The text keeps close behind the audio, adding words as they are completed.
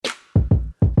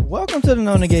Welcome to the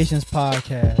No Negations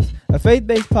Podcast, a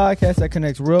faith-based podcast that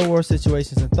connects real-world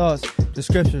situations and thoughts to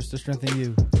scriptures to strengthen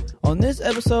you. On this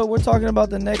episode, we're talking about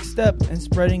the next step in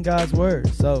spreading God's word.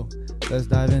 So, let's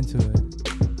dive into it.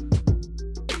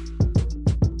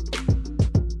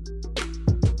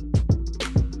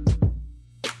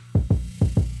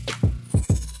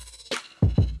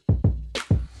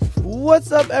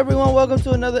 What's up, everyone? Welcome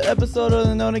to another episode of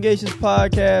the No Negations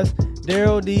Podcast.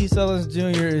 Darrell Dee Sullins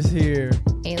Jr. is here.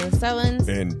 Ayla Sullins.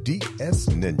 And DS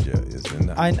Ninja is in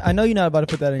the I know you're not about to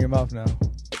put that in your mouth now.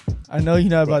 I know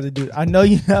you're not about to do it. I know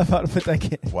you're not about to put that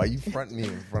in. Why you front me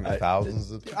in front of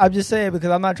thousands of people? I'm just saying because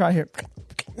I'm not trying to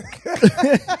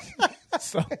hear.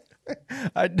 So,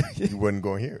 You wasn't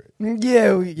going to hear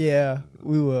it. yeah,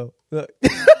 we will. Look,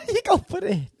 you gonna put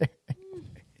it in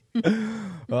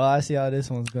there. Well, I see how this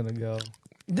one's gonna go.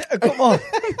 Come on.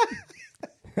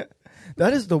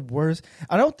 That is the worst.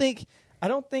 I don't think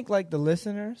like the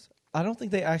listeners, I don't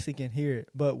think they actually can hear it,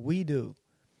 but we do.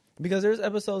 Because there's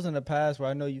episodes in the past where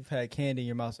I know you've had candy in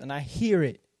your mouth and I hear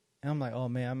it. And I'm like, oh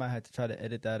man, I might have to try to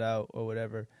edit that out or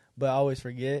whatever. But I always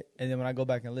forget. And then when I go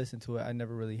back and listen to it, I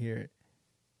never really hear it.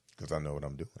 Because I know what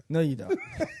I'm doing. No, you don't.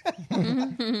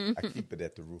 I keep it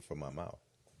at the roof of my mouth.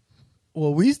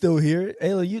 Well, we still hear it.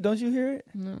 Ayla, don't you hear it?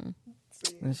 No.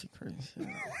 And she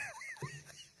crazy.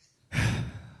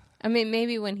 I mean,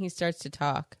 maybe when he starts to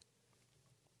talk.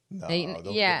 No,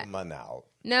 Yeah. don't put mine out.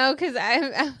 No, because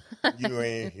I'm You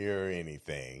ain't hear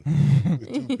anything.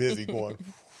 You're too busy going,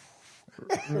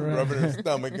 rubbing her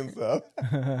stomach and stuff.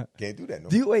 Can't do that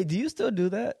no more. Do you still do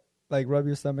that? Like rub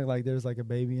your stomach like there's like a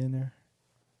baby in there?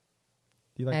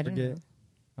 Do you like I don't forget?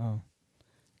 Oh.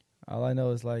 All I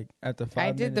know is like after 5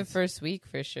 minutes. I did the first week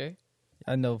for sure.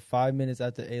 I know 5 minutes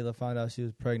after Ayla found out she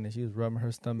was pregnant, she was rubbing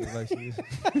her stomach like she was.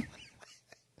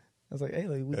 I was like,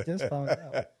 Ayla, we just found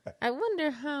out. I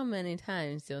wonder how many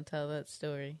times you'll tell that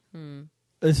story.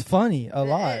 It's funny, a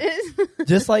lot.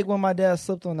 Just like when my dad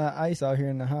slipped on that ice out here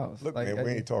in the house. Look, like, man,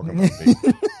 we ain't talking about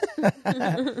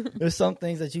baby. There's some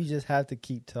things that you just have to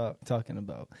keep talking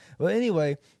about. Well,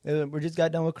 anyway, we just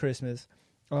got done with Christmas.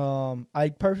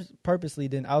 I purposely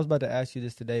didn't. I was about to ask you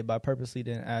this today, but I purposely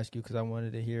didn't ask you because I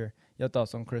wanted to hear your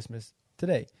thoughts on Christmas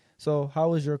today. So, how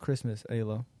was your Christmas,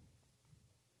 Ayla?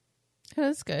 It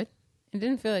was good. It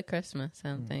didn't feel like Christmas, I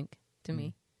don't think, to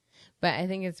me. But I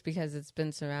think it's because it's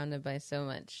been surrounded by so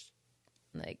much,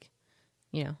 like,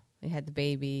 you know, we had the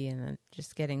baby and then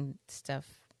just getting stuff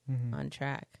on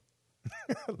track.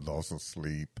 Loss of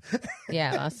sleep.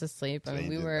 Yeah, lost of sleep. I mean,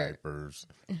 we Changing were diapers.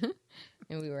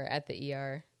 and we were at the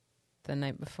ER the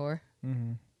night before.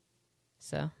 Mm-hmm.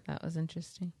 So that was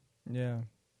interesting. Yeah,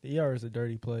 the ER is a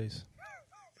dirty place.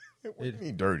 What do you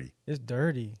mean dirty? It's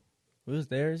dirty. We was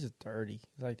there. It's just dirty.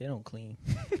 It's like they don't clean.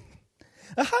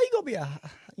 How you gonna be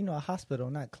a hospital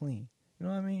not clean? You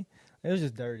know what I mean? It was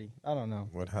just dirty. I don't know.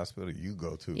 What hospital you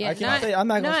go to? Yeah, I can't say. I'm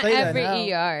not gonna say that every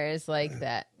now. ER is like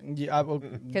that. Yeah,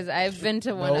 Because I've been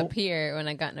to one Nope. up here when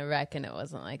I got in a wreck and it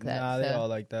wasn't like that. Nah, so. they all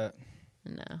like that.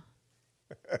 No,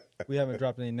 We haven't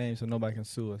dropped any names, so nobody can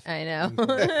sue us. I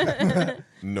know.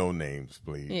 No names,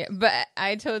 please. Yeah, but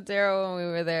I told Darrell when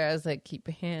we were there, I was like, keep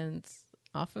your hands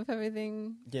off of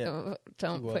everything. Yeah,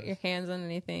 Don't he put was. your hands on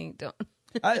anything. Don't.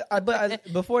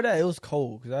 Before that, it was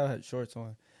cold because I had shorts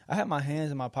on. I had my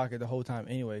hands in my pocket the whole time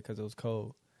anyway because it was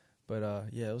cold. But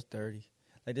yeah, it was dirty.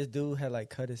 Like this dude had like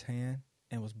cut his hand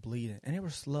and was bleeding, and it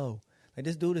was slow. Like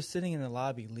this dude is sitting in the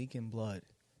lobby leaking blood,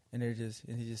 and he's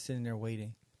just sitting there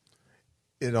waiting.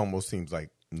 It almost seems like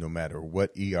no matter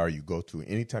what ER you go to,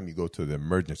 anytime you go to the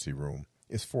emergency room,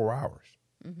 it's 4 hours.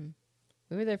 Mm-hmm.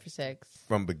 We were there for 6.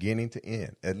 From beginning to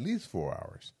end, at least 4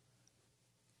 hours.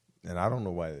 And I don't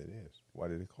know why that is. Why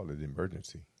do they call it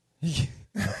emergency?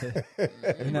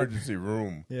 Emergency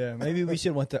room. Yeah, maybe we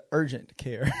should want the urgent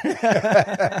care.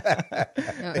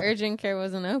 No, urgent care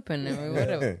wasn't open, and we would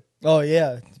have. Oh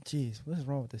yeah, jeez, what is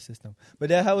wrong with the system? But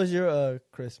Dad, how was your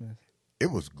Christmas?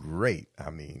 It was great. I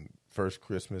mean, first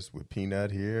Christmas with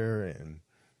Peanut here, and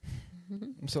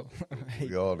So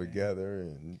we all together,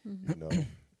 and you know,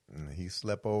 and he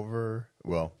slept over.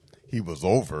 Well, he was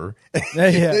over. yeah.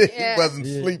 Yeah. He wasn't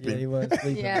Yeah, sleeping. he wasn't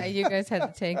sleeping. Yeah, you guys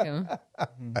had to take him.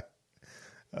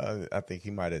 I think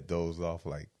he might have dozed off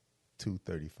like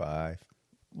 2:35.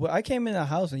 Well, I came in the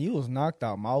house and you was knocked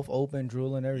out, mouth open,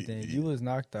 drooling, everything. You was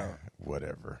knocked out.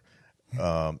 Whatever.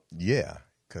 Yeah,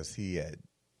 because he had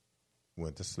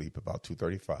went to sleep about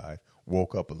 2:35,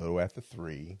 woke up a little after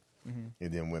 3, and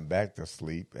then went back to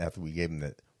sleep after we gave him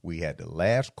that. We had the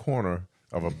last corner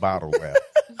of a bottle left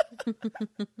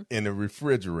in the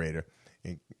refrigerator,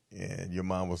 and your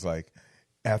mom was like,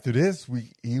 after this,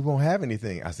 he won't have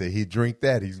anything. I said, he drink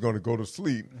that. He's going to go to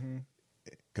sleep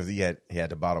because he had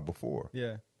the bottle before.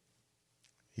 Yeah.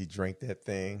 He drank that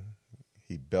thing.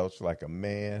 He belched like a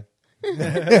man.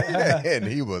 And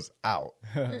he was out.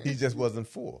 He just wasn't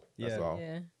full. That's all.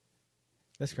 Yeah.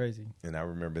 That's crazy. And I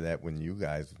remember that when you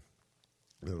guys,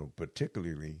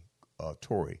 particularly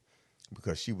Tori,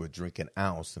 because she would drink an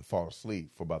ounce and fall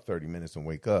asleep for about 30 minutes and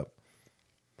wake up.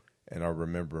 And I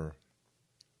remember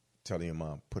telling your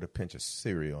mom, put a pinch of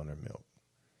cereal in her milk.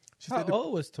 How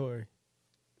old was Tori?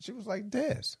 She was like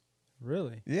Des.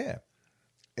 Really? Yeah.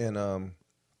 And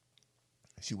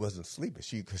she wasn't sleeping.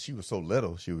 Because she was so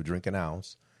little, she would drink an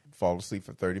ounce, fall asleep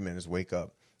for 30 minutes, wake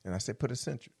up. And I said, put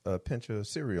a pinch of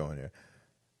cereal in there.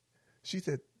 She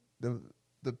said, the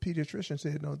pediatrician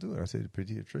said, don't do it. I said, the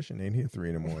pediatrician ain't here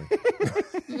 3 a.m.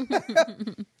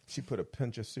 She put a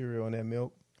pinch of cereal in that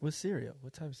milk. What cereal?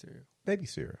 What type of cereal? Baby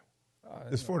cereal.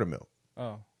 It's for the milk.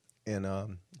 Oh.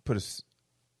 And put a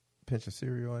pinch of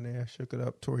cereal in there, shook it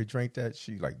up. Tori drank that.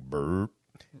 She like burped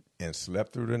and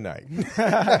slept through the night.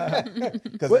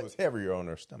 Because it was heavier on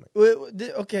her stomach.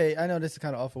 Okay, I know this is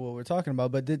kind of off of what we're talking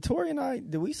about, but did Tori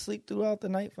and did we sleep throughout the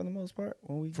night for the most part?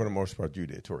 For the most part, you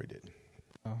did. Tori did.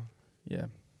 Oh, yeah.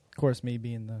 Of course, me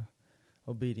being the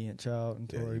obedient child and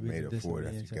Tori you being made the up for it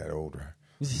as you disobedient got older.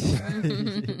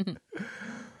 child.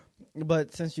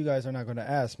 But since you guys are not going to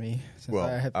ask me, No,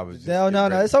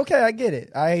 it's okay. I get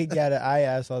it. I gotta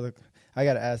ask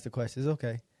the questions.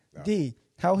 Okay, No. D,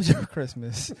 how was your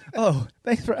Christmas? Oh,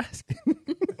 thanks for asking.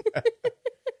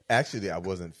 Actually, I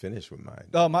wasn't finished with mine.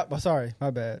 Oh, sorry, my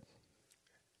bad.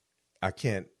 I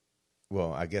can't.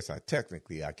 Well, I guess I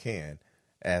can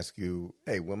ask you.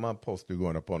 Hey, when my poster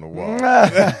going up on the wall,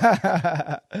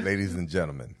 ladies and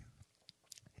gentlemen,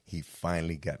 he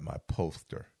finally got my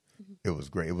poster. It was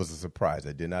great. It was a surprise.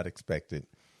 I did not expect it.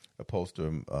 A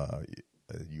poster, a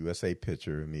USA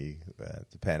picture of me at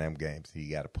the Pan Am Games. He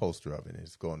got a poster of it. And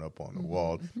it's going up on the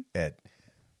wall at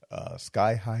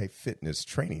Sky High Fitness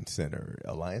Training Center,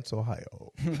 Alliance,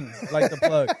 Ohio. Like the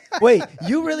plug. Wait,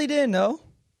 you really didn't know?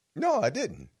 No, I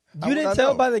didn't. You didn't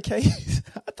tell by the case?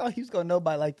 I thought he was going to know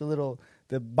by like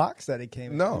the box that it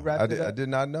came in. No, I did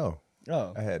not know.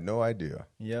 Oh. I had no idea.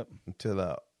 Yep. Until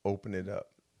I opened it up.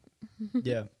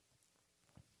 Yeah.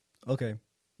 Okay.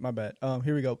 My bad.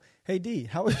 Here we go. Hey D,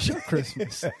 how was your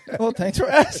Christmas? Well, thanks for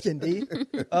asking, D.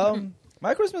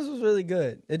 My Christmas was really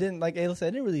good. It didn't, like Ayla said,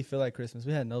 it didn't really feel like Christmas.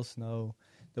 We had no snow.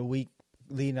 The week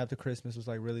leading up to Christmas was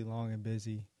like really long and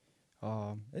busy.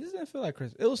 It just didn't feel like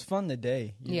Christmas. It was fun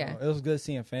today. You know? It was good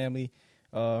seeing family.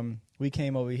 We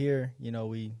came over here,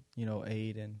 we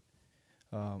ate and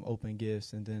opened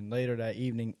gifts, and then later that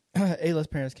evening, Ayla's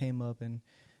parents came up and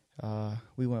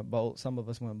we went some of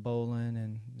us went bowling,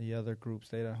 and the other group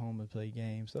stayed at home and played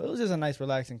games. So it was just a nice,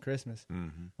 relaxing Christmas.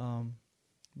 Mm-hmm.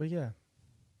 But yeah,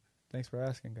 thanks for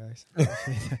asking, guys.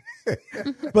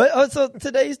 But so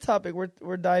today's topic,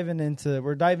 we're diving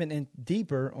in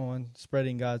deeper on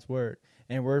spreading God's word,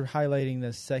 and we're highlighting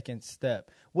the second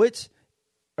step, which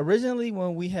originally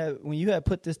when you had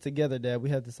put this together, Dad,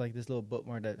 we had this little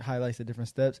bookmark that highlights the different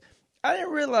steps. I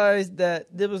didn't realize that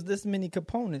there was this many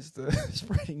components to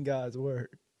spreading God's word.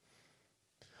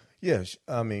 Yes,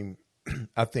 I mean,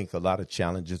 I think a lot of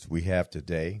challenges we have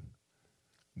today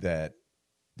that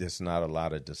there's not a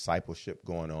lot of discipleship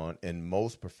going on, and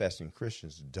most professing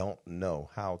Christians don't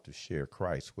know how to share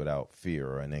Christ without fear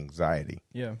or an anxiety.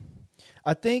 Yeah,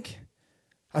 I think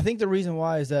the reason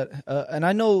why is that, and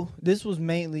I know this was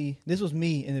me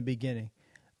in the beginning.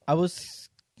 I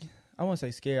won't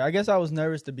say scared. I guess I was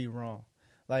nervous to be wrong,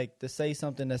 like to say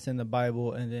something that's in the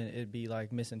Bible and then it'd be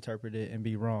like misinterpreted and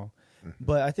be wrong. Mm-hmm.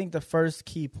 But I think the first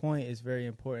key point is very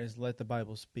important, is let the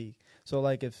Bible speak. So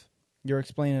like if you're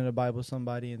explaining the Bible to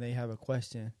somebody and they have a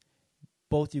question,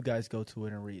 both you guys go to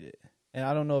it and read it. And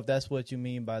I don't know if that's what you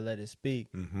mean by let it speak,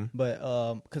 but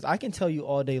because I can tell you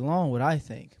all day long what I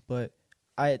think, but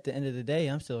at the end of the day,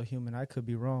 I'm still a human. I could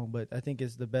be wrong, but I think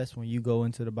it's the best when you go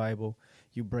into the Bible,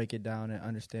 you break it down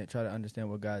and try to understand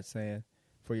what God's saying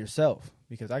for yourself.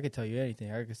 Because I could tell you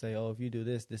anything. I could say, oh, if you do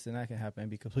this, this and that can happen,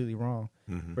 and be completely wrong,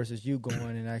 versus you going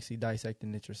and actually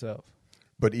dissecting it yourself.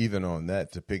 But even on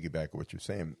that, to piggyback what you're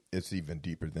saying, it's even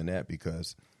deeper than that,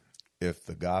 because if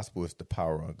the gospel is the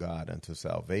power of God unto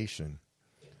salvation,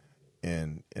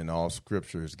 and all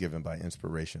scripture is given by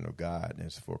inspiration of God, and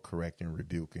it's for correcting,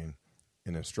 rebuking,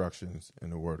 and instructions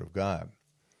in the word of God,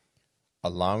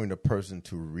 allowing a person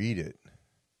to read it,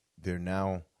 they're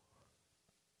now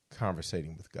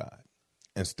conversating with God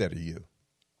instead of you,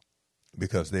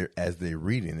 because as they're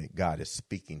reading it, God is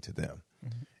speaking to them.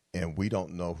 And we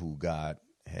don't know who God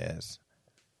has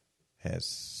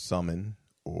summoned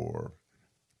or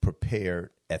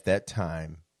prepared at that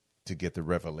time to get the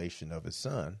revelation of his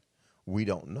son. We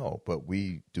don't know, but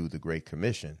we do the Great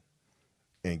Commission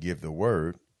and give the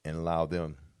word and allow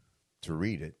them to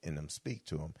read it and them speak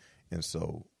to them. And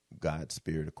so God's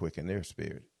spirit will quicken their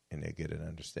spirit and they get an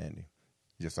understanding.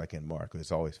 Just like in Mark,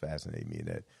 it's always fascinated me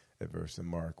that verse in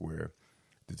Mark where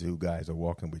the two guys are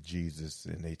walking with Jesus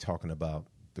and they talking about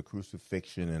the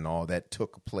crucifixion and all that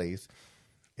took place.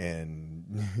 And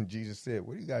Jesus said,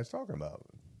 what are you guys talking about?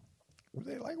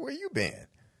 They like, where you been?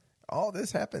 All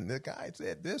this happened. The guy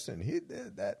said this and he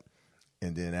did that.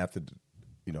 And then after,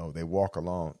 they walk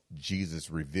along, Jesus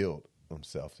revealed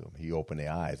himself to them. He opened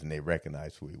their eyes and they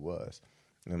recognized who he was.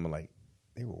 And I'm like,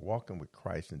 they were walking with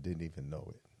Christ and didn't even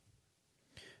know it.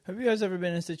 Have you guys ever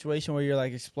been in a situation where you're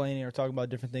like explaining or talking about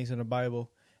different things in the Bible,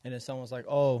 and then someone's like,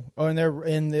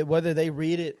 whether they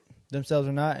read it themselves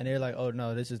or not, and they're like, oh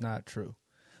no, this is not true.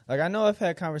 Like I know I've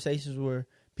had conversations where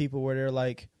people where they're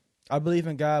like, I believe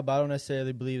in God, but I don't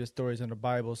necessarily believe the stories in the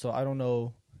Bible, so I don't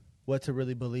know what to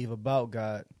really believe about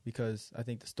God because I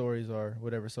think the stories are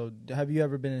whatever. So have you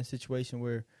ever been in a situation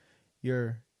where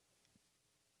you're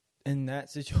in that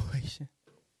situation?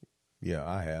 Yeah,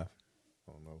 I have.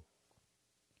 I don't know.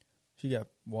 She got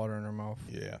water in her mouth.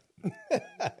 Yeah.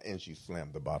 And she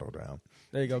slammed the bottle down.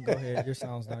 There you go. Go ahead. Your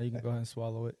sound's down. You can go ahead and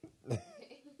swallow it.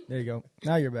 There you go.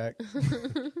 Now you're back.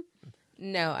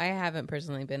 No, I haven't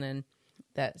personally been in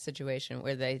that situation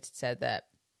where they said that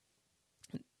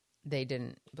they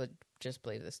didn't just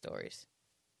believe the stories.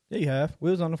 Yeah, you have. We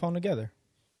was on the phone together.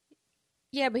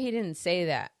 Yeah, but he didn't say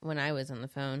that when I was on the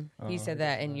phone. He said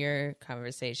that in not. your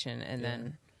conversation, and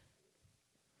then,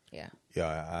 yeah. Yeah,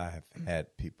 I have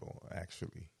had people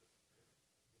actually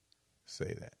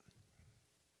say that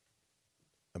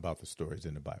about the stories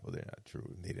in the Bible. They're not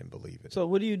true. They didn't believe it. So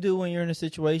what do you do when you're in a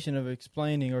situation of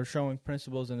explaining or showing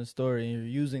principles in the story and you're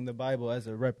using the Bible as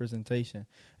a representation?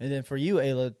 And then for you,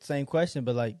 Ayla, same question,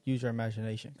 but like use your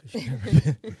imagination. 'Cause you've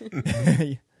never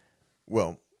been.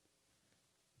 Well,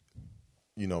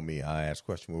 you know me, I ask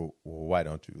questions, well, why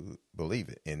don't you believe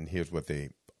it? And here's what they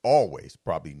always,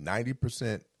 probably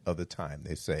 90% of the time,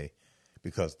 they say,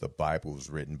 because the Bible was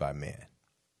written by man.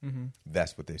 Mm-hmm.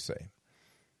 That's what they say.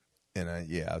 And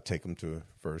I'll take them to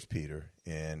 1 Peter,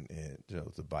 and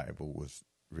the Bible was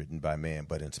written by man,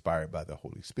 but inspired by the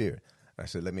Holy Spirit. I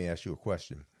said, let me ask you a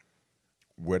question.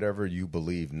 Whatever you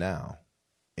believe now,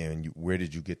 and where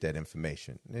did you get that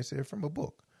information? And they said, from a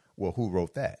book. Well, who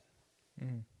wrote that?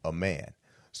 Mm-hmm. A man.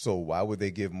 So why would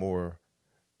they give more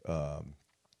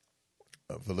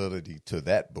validity to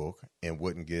that book and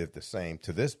wouldn't give the same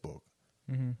to this book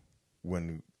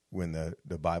when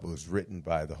the Bible is written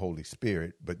by the Holy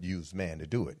Spirit but used man to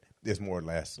do it? It's more or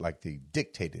less like they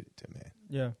dictated it to man.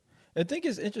 Yeah. I think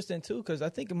it's interesting too because I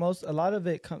think a lot of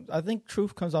it comes. I think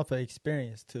truth comes off of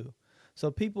experience too. So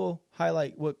people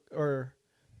highlight what or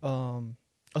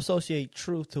associate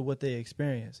truth to what they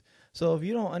experience. So if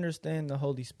you don't understand the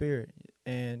Holy Spirit,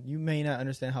 and you may not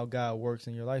understand how God works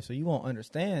in your life, so you won't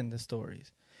understand the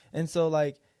stories. And so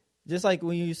just like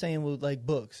when you're saying with like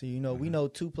books, we know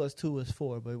 2 + 2 is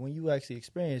 4, but when you actually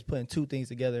experience putting two things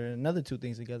together and another two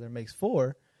things together makes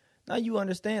 4, now you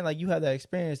understand, like you have that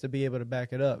experience to be able to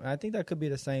back it up. And I think that could be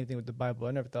the same thing with the Bible.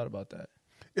 I never thought about that.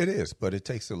 It is, but it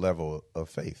takes a level of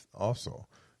faith also,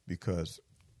 because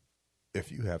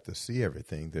if you have to see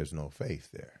everything, there's no faith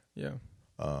there. Yeah.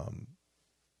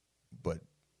 But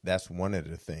that's one of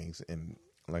the things. And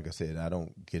like I said, I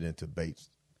don't get into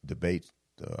debates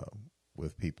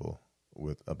with people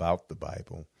about the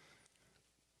Bible.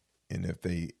 And if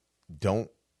they don't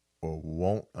or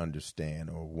won't understand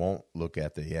or won't look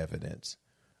at the evidence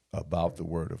about the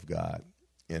Word of God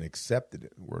and accept the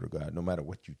Word of God, no matter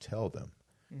what you tell them,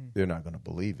 they're not going to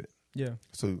believe it. Yeah.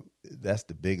 So that's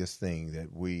the biggest thing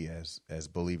that we as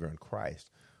believer in Christ,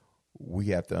 we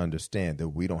have to understand that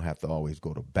we don't have to always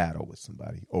go to battle with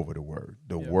somebody over the Word.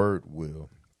 The Word will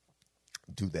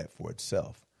do that for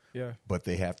itself. Yeah. But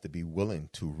they have to be willing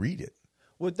to read it.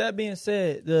 With that being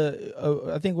said,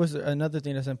 I think what's another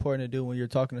thing that's important to do when you're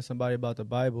talking to somebody about the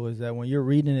Bible is that when you're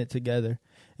reading it together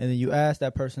and then you ask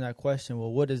that person that question,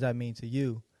 well, what does that mean to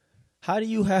you? How do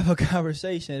you have a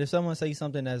conversation? If someone says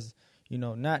something that's,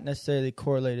 not necessarily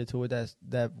correlated to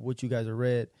what you guys have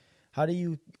read, how do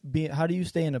you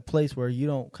stay in a place where you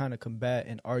don't kind of combat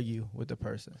and argue with the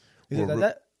person? Because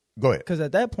go ahead. Because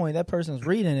at that point, that person's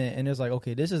reading it and it's like,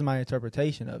 okay, this is my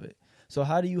interpretation of it. So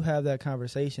how do you have that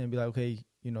conversation and be like, okay,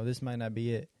 this might not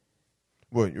be it?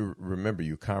 Well, remember,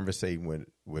 you conversate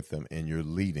with them and you're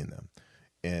leading them.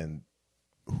 And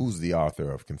who's the author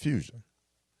of confusion?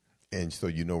 And so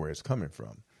you know where it's coming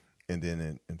from. And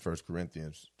then in 1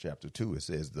 Corinthians chapter 2, it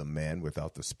says the man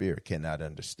without the Spirit cannot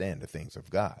understand the things of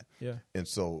God. Yeah. And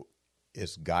so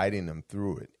it's guiding them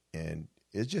through it, and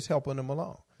it's just helping them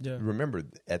along. Yeah. Remember,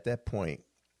 at that point,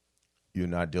 you're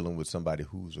not dealing with somebody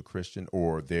who's a Christian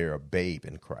or they're a babe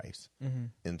in Christ. Mm-hmm.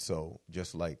 And so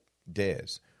just like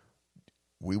Des,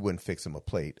 we wouldn't fix him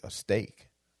a steak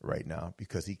right now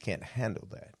because he can't handle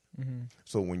that. Mm-hmm.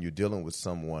 So when you're dealing with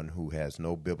someone who has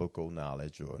no biblical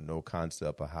knowledge or no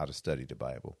concept of how to study the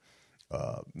Bible,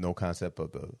 no concept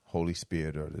of the Holy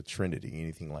Spirit or the Trinity,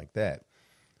 anything like that,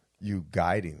 you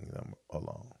guiding them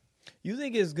along. You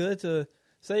think it's good to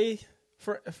say,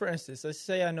 for instance, let's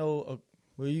say I know,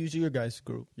 we'll use your guys'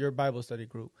 group, your Bible study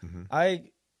group. Mm-hmm.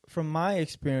 From my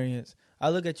experience, I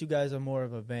look at you guys as more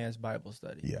of advanced Bible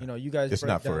study. Yeah. You know, you guys. It's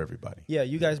not down, for everybody. Yeah,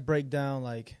 you guys break down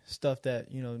like stuff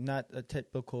that, you know, not a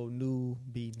typical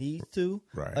newbie needs to.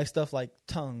 Right. Like stuff like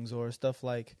tongues or stuff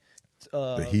like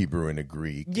the Hebrew and the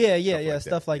Greek. Yeah, stuff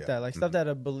stuff like that. that. Like stuff that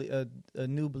a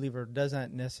new believer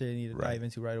doesn't necessarily need to dive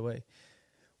into right away.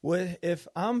 If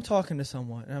I'm talking to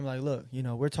someone and I'm like, look, you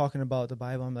know, we're talking about the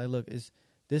Bible. I'm like, look, is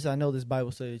this? I know this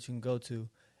Bible study that you can go to.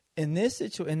 In that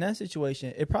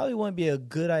situation, it probably wouldn't be a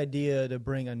good idea to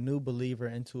bring a new believer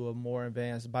into a more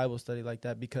advanced Bible study like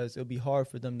that because it'll be hard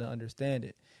for them to understand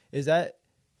it. Is that?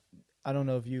 I don't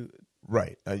know if you.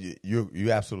 Right,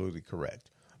 you're absolutely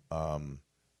correct.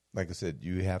 Like I said,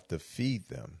 you have to feed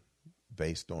them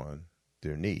based on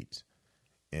their needs,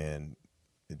 and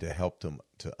to help them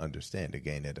to understand, to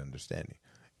gain that understanding.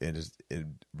 It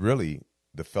really,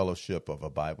 the fellowship of a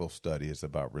Bible study is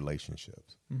about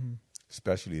relationships. Mm-hmm.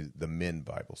 Especially the men's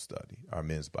Bible study.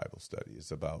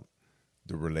 It's about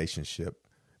the relationship,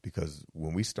 because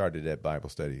when we started that Bible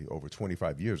study over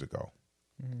 25 years ago,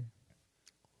 mm-hmm.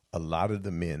 a lot of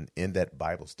the men in that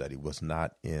Bible study was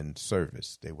not in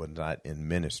service. They were not in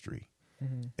ministry.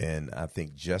 Mm-hmm. And I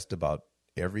think just about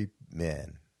every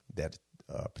man that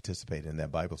participated in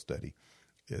that Bible study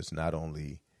is not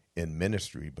only in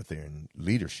ministry, but they're in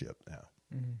leadership now.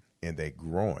 Mm-hmm. And they're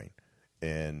growing.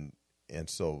 And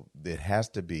so it has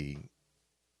to be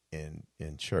in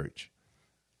church.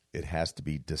 It has to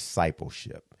be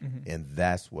discipleship. Mm-hmm. And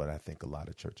that's what I think a lot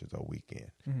of churches are weak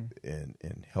in. Mm-hmm.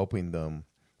 And helping them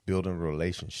build a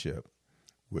relationship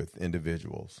with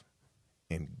individuals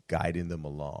and guiding them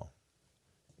along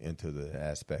into the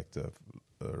aspect of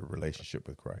a relationship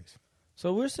with Christ.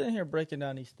 So we're sitting here breaking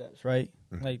down these steps, right?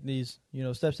 Mm-hmm. Like these, you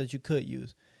know, steps that you could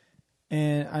use.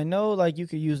 And I know, like, you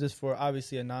could use this for,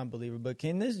 obviously, a non-believer, but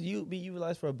can this be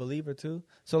utilized for a believer, too?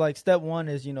 So, like, step one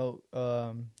is, you know,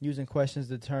 using questions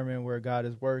to determine where God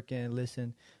is working,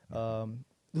 listen.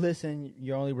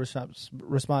 Your only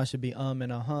response should be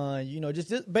and a you know, just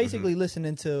basically mm-hmm.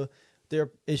 listening to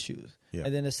their issues. Yeah.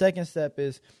 And then the second step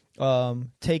is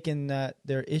taking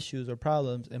their issues or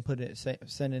problems and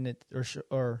sending it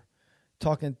or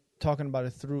talking about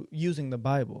it through using the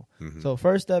Bible. Mm-hmm. So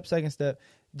first step, second step.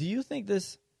 Do you think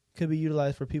this could be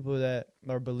utilized for people that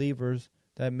are believers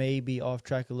that may be off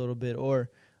track a little bit, or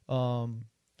I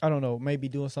don't know, maybe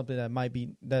doing something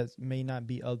that may not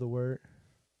be of the word?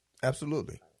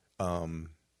 Absolutely.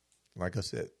 Like I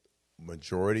said,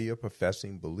 majority of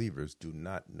professing believers do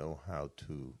not know how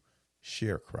to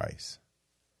share Christ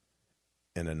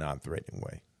in a non-threatening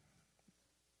way.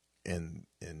 And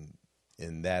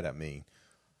in that, I mean,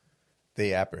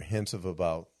 they apprehensive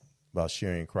about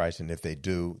sharing Christ, and if they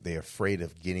do, they're afraid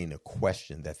of getting a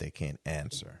question that they can't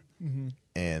answer. Mm-hmm.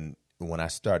 And when I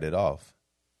started off,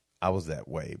 I was that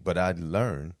way, but I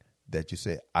learned that you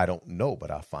say, I don't know, but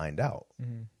I'll find out.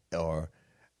 Mm-hmm. Or,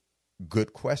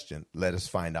 good question, let us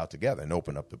find out together, and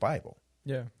open up the Bible.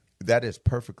 Yeah. That is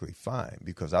perfectly fine,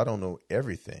 because I don't know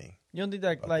everything. You don't think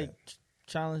that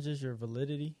challenges your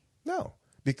validity? No,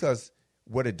 because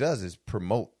what it does is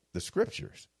promote the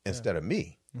scriptures instead of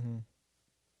me. Mm-hmm.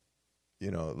 You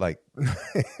know, like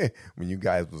when you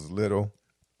guys was little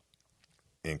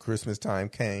and Christmas time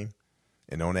came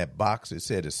and on that box it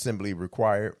said assembly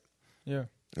required. Yeah.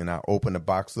 And I opened the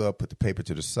box up, put the paper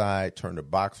to the side, turned the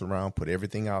box around, put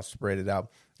everything out, spread it out,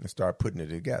 and start putting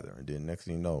it together. And then next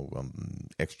thing you know,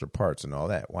 extra parts and all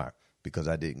that. Why? Because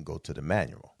I didn't go to the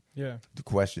manual. Yeah. The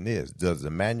question is, does the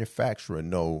manufacturer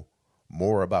know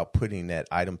more about putting that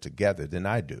item together than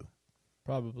I do?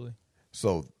 Probably.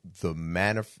 So the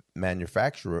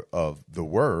manufacturer of the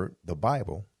word, the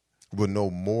Bible, will know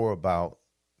more about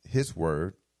his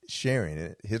word, sharing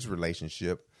it, his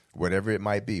relationship, whatever it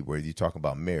might be, whether you're talking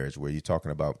about marriage, whether you're talking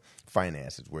about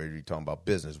finances, whether you're talking about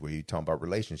business, whether you're talking about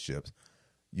relationships,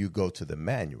 you go to the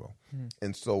manual. Mm-hmm.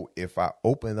 And so if I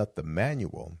open up the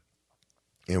manual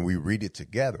and we read it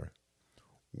together,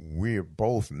 we're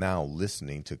both now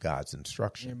listening to God's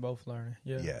instruction. You're both learning.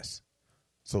 Yeah. Yes.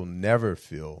 So never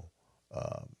feel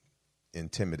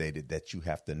intimidated that you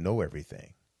have to know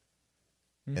everything.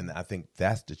 Mm-hmm. And I think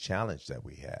that's the challenge that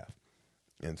we have.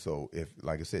 And so if,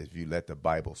 like I said, if you let the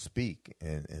Bible speak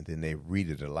and then they read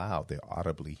it aloud, they're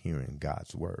audibly hearing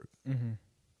God's word. Mm-hmm.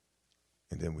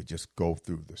 And then we just go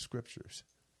through the scriptures.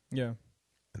 Yeah.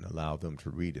 And allow them to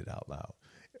read it out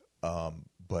loud.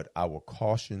 But I will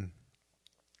caution,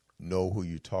 know who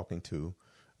you're talking to,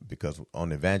 because on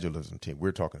the evangelism team,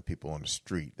 we're talking to people on the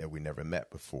street that we never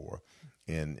met before.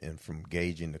 And from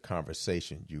gauging the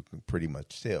conversation, you can pretty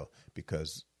much tell,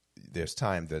 because there's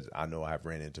times that I know I've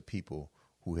ran into people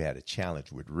who had a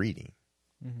challenge with reading.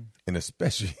 Mm-hmm. And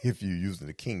especially if you're using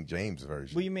the King James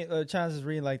Version. Well, you mean challenge is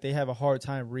reading, like they have a hard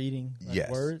time reading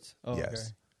words? Oh, yes. Okay.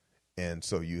 And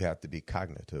so you have to be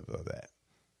cognitive of that.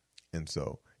 And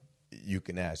so you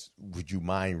can ask, would you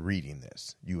mind reading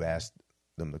this? You ask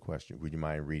them the question, would you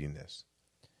mind reading this?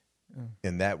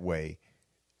 In that way,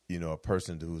 you know, a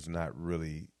person who's not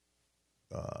really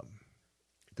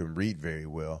can read very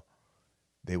well,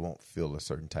 they won't feel a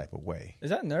certain type of way.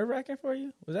 Is that nerve-wracking for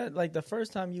you? Was that like the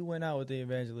first time you went out with the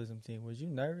evangelism team? Was you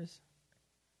nervous?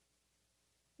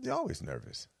 You're always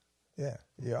nervous. Yeah,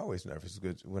 you're always nervous.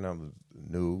 Because when I was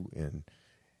new and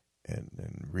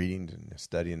reading and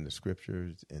studying the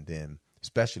scriptures, and then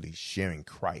especially sharing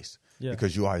Christ,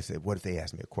 because you always say, what if they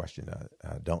ask me a question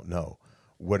I don't know?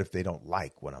 What if they don't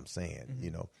like what I'm saying? Mm-hmm.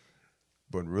 You know,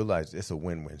 but realize it's a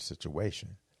win-win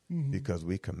situation, because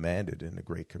we commanded in the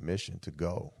Great Commission to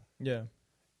go, and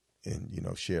you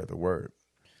know, share the word.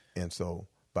 And so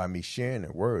by me sharing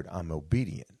the word, I'm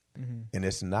obedient, and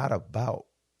it's not about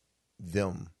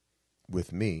them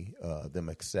with me, them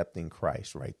accepting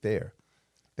Christ right there.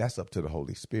 That's up to the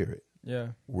Holy Spirit. Yeah.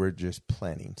 We're just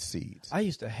planting seeds. I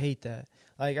used to hate that.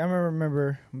 Like, I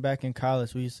remember back in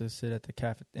college, we used to sit at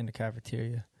in the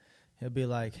cafeteria. It'd be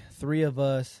like 3 of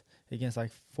us against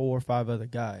like 4 or 5 other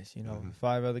guys. You know,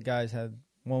 5 other guys had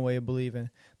one way of believing.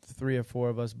 3 or 4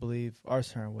 of us believe our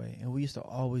certain way. And we used to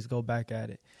always go back at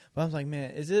it. But I was like,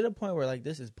 man, is it a point where like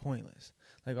this is pointless?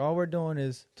 Like, all we're doing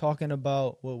is talking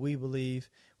about what we believe.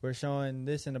 We're showing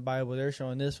this in the Bible. They're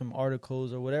showing this from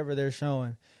articles or whatever they're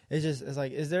showing. It's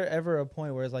like, is there ever a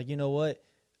point where it's like, you know what?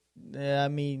 I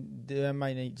mean, I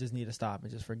might just need to stop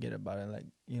and just forget about it. Like,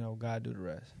 you know, God do the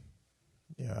rest.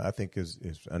 Yeah, I think is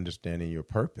understanding your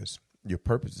purpose. Your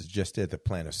purpose is just there to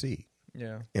plant a seed.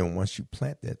 Yeah. And once you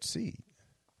plant that seed.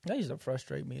 That used to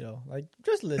frustrate me, though. Like,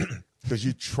 just listen. Because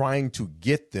you're trying to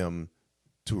get them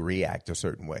to react a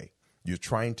certain way. You're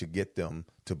trying to get them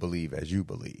to believe as you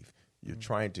believe. You're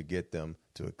trying to get them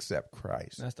to accept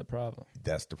Christ. That's the problem.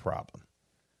 That's the problem.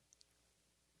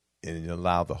 And you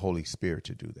allow the Holy Spirit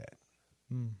to do that.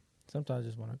 Sometimes I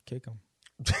just want to kick them.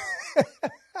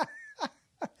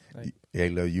 Like,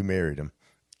 Ayla, you married him.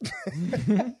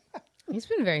 He's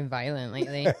been very violent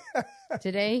lately.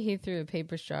 Today, he threw a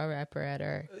paper straw wrapper at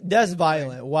her. That's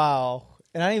violent. Wow.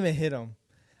 And I didn't even hit him.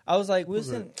 I was like, we'll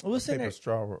sitting paper there.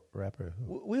 Straw wrapper.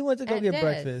 We went to go get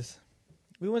breakfast.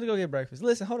 We went to go get breakfast.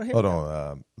 Listen, hold on. Hold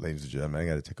on, ladies and gentlemen. I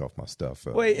got to take off my stuff.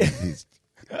 Wait. He's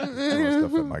throwing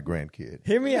stuff at my grandkid.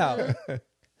 Hear me out.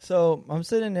 So I'm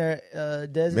sitting there.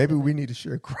 Maybe we need to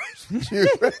share Christ with you.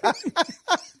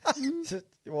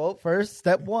 Well, first,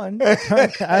 step 1,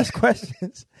 ask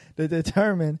questions to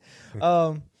determine.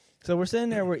 So we're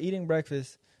sitting there. We're eating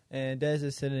breakfast. And Des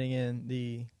is sitting in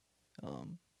the,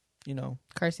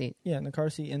 car seat. Yeah, in the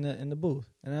car seat in the booth.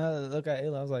 And I look at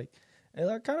Ayla. I was like,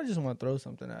 Ayla, I kind of just want to throw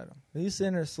something at him. He's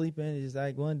sitting there sleeping. He's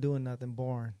like, wasn't doing nothing,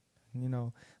 boring. You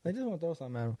know, I just want to throw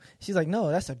something at him. She's like,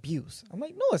 no, that's abuse. I'm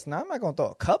like, no, it's not. I'm not going to throw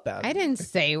a cup at him. I didn't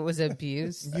say it was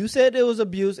abuse. You said it was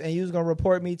abuse, and you was going to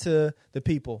report me to the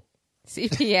people.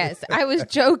 CPS. I was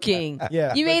joking.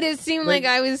 Yeah. You made it seem like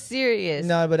I was serious.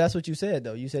 No, but that's what you said,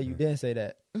 though. You said you didn't say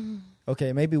that.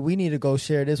 Okay, maybe we need to go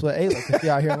share this with Ayla because she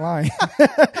out here lying.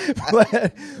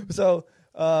 So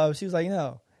she was like,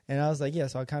 no. And I was like, yeah.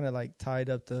 So I kind of like tied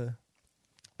up the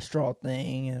straw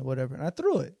thing and whatever. And I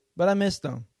threw it. But I missed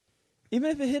him. Even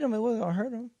if it hit him, it wasn't going to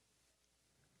hurt him.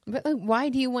 But like, why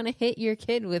do you want to hit your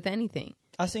kid with anything?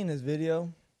 I seen this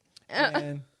video.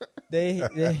 And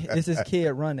it's this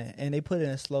kid running. And they put it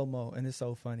in slow-mo. And it's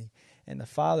so funny. And the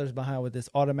father's behind with this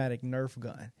automatic Nerf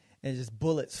gun. And just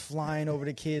bullets flying over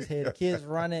the kid's head. The kid's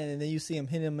running, and then you see him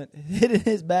hitting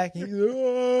his back. And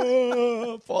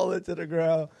he's falling to the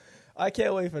ground. I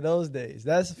can't wait for those days.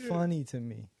 That's funny to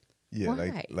me. Yeah,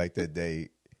 why? like that day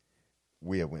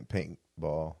we had went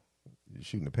paintball,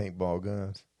 shooting the paintball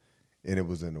guns, and it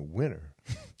was in the winter.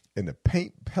 and the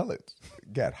paint pellets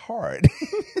got hard.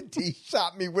 He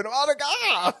shot me with all the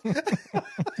gun.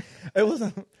 It was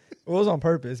on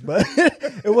purpose, but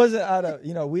it wasn't out of,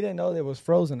 we didn't know it was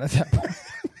frozen at that point.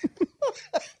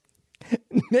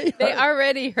 They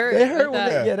already hurt. They hurt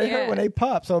hurt when they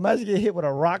pop. So imagine getting hit with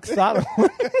a rock solid one.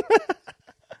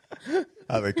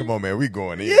 I was like, come on, man, we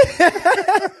going in.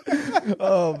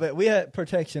 Oh, but we had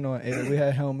protection on it. We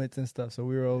had helmets and stuff, so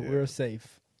we were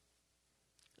safe.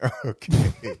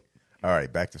 Okay. All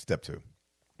right, back to step 2.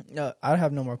 I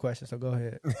have no more questions, so go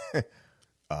ahead.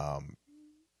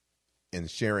 And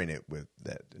sharing it with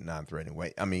that non-threatening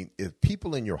way. I mean, if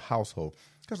people in your household,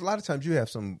 because a lot of times you have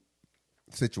some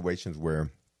situations where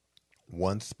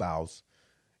one spouse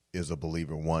is a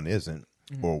believer, one isn't,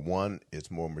 or one is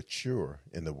more mature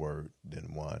in the word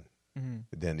than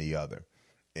than the other,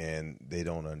 and they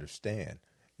don't understand.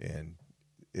 And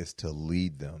it's to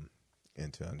lead them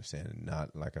into understanding,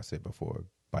 not, like I said before,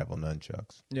 Bible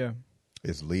nunchucks. Yeah.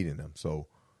 It's leading them. So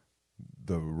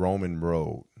the Roman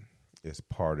road is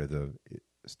part of the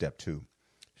step 2,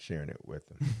 sharing it with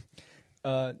them.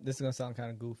 This is going to sound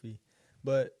kind of goofy,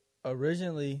 but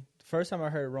originally, the first time I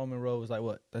heard Roman road was like,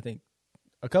 I think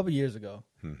a couple years ago.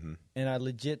 Mm-hmm. And I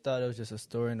legit thought it was just a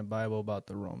story in the Bible about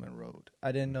the Roman road.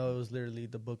 I didn't know it was literally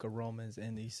the book of Romans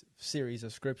and these series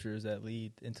of scriptures that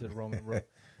lead into the Roman road.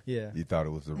 Yeah. You thought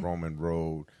it was the Roman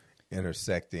road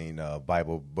intersecting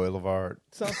Bible Boulevard?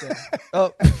 Something.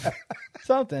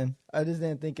 Something. I just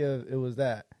didn't think it was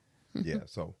that. Yeah,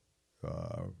 so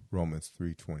Romans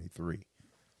 3:23.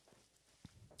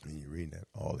 And you read that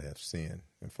all have sinned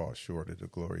and fall short of the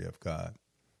glory of God.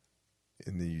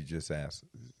 And then you just have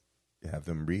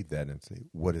them read that and say,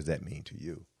 what does that mean to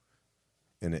you?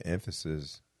 And the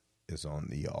emphasis is on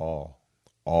the all.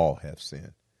 All have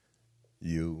sinned.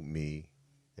 You, me,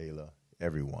 Ayla,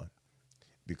 everyone.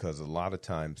 Because a lot of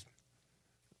times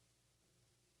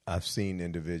I've seen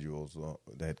individuals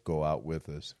that go out with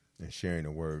us and sharing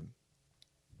the word.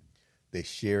 They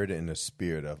share it in the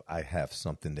spirit of, I have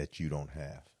something that you don't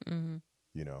have. Mm-hmm.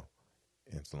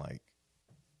 It's like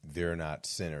they're not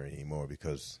sinner anymore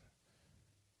because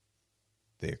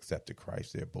they accepted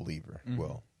Christ, they're a believer. Mm-hmm.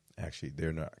 Well, actually,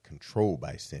 they're not controlled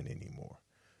by sin anymore.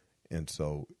 And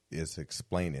so it's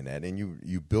explaining that. And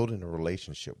you building a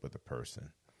relationship with the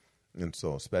person. And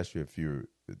so especially if you're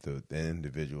the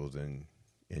individuals in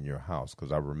your house,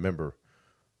 because I remember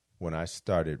when I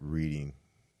started reading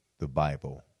the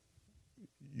Bible,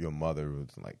 your mother was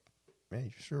like, man,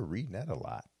 you're sure reading that a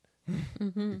lot.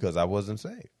 Mm-hmm. Because I wasn't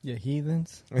saved. Yeah,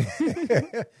 heathens.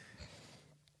 And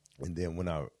then when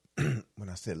I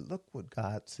said, look what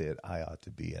God said I ought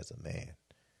to be as a man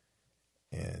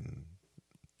and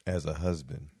as a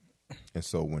husband. And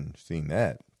so when seeing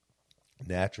that,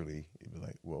 naturally, you'd be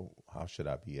like, well, how should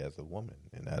I be as a woman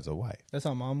and as a wife? That's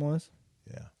how Mom was?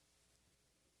 Yeah.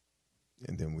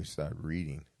 And then we started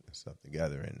reading and stuff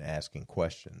together and asking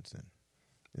questions and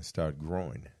start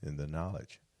growing in the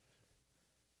knowledge.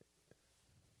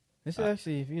 It's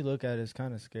actually, if you look at it, it's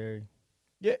kind of scary.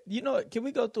 Yeah, you know what? Can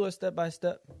we go through it step by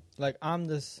step? Like, I'm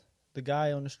the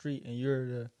guy on the street, and you're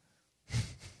the...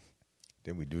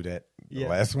 Didn't we do that the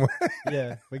last one?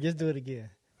 Yeah, but just do it again.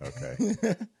 Okay.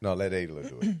 No, let Ayla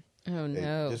do it. Oh,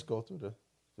 no. Just go through that.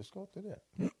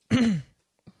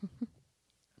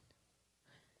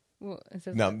 Well,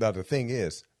 now, the thing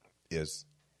is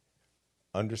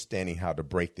understanding how to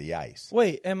break the ice.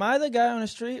 Wait, am I the guy on the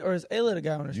street, or is Ayla the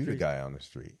guy on the street? You the guy on the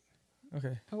street.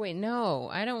 Okay. Oh, wait, no.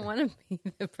 I don't want to be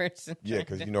the person. Yeah,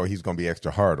 because he's going to be extra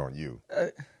hard on you.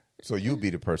 So you be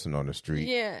the person on the street.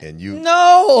 Yeah. And you.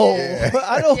 No! Yeah.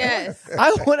 I don't. Yes.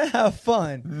 I want to have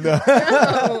fun. No.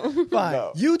 Fine.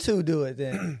 No. You two do it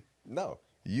then. No.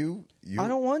 You. I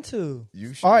don't want to.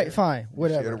 You All right, fine.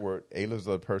 Whatever. Share the word. Ayla's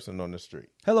the person on the street.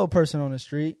 Hello, person on the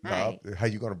street. Hi. Now, how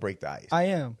you going to break the ice? I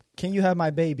am. Can you have my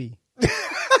baby?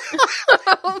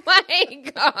 Oh, my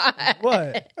God.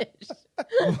 What?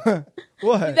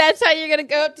 What? That's how you're going to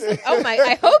go up to... Oh, my...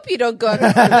 I hope you don't go up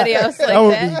to somebody else like That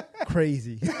would that. be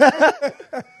crazy.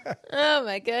 Oh,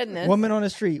 my goodness. Woman on the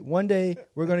street. One day,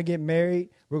 we're going to get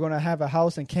married. We're going to have a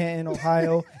house in Canton,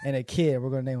 Ohio, and a kid. We're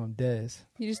going to name him Dez.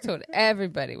 You just told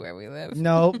everybody where we live.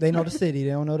 No, they know the city. They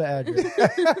don't know the address.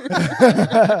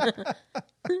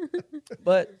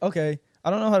 But, okay. I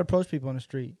don't know how to approach people on the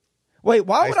street. Wait,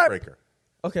 why would I... Icebreaker.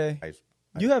 Okay.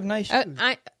 You have nice shoes.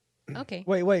 Okay.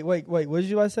 Wait. What did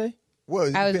you guys say?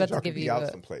 Well, I was about to y'all give could be you out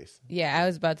a- someplace. Yeah, I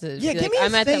was about to... Yeah, be give like, me a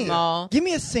I'm at scene. the mall. Give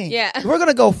me a scene. Yeah. We're going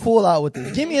to go full out with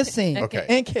this. Give me a scene. Okay.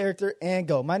 And character and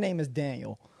go. My name is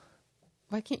Daniel.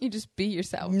 Why can't you just be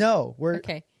yourself? No, we're...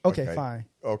 Okay. Okay, fine.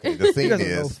 Okay, the You thing guys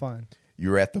are no is, fun.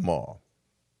 you're at the mall.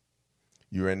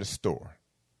 You're in the store.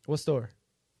 What store?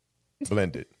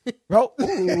 Blended. Oh,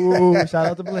 ooh, shout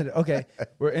out to Blended. Okay,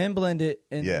 we're in Blended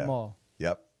in the mall.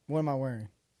 Yep. What am I wearing?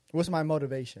 What's my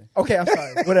motivation? Okay, I'm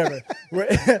sorry. Whatever.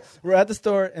 We're at the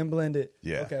store in Blended.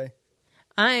 Yeah. Okay.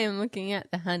 I am looking at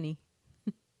the honey.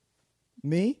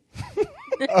 Me?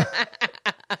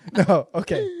 No.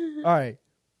 Okay. All right.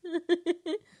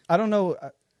 I don't know.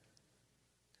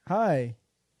 Hi.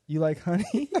 You like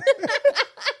honey?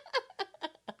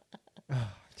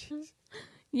 Oh, jeez.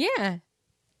 Yeah.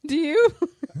 Do you?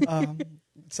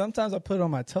 Sometimes I put it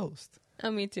on my toast. Oh,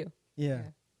 me too. Yeah.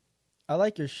 I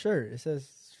like your shirt. It says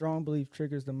strong belief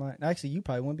triggers the mind. Actually, you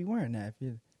probably wouldn't be wearing that. If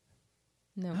you...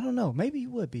 No. I don't know. Maybe you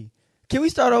would be. Can we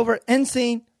start over? End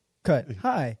scene. Cut.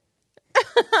 Hi.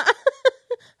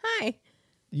 Hi.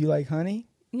 You like honey?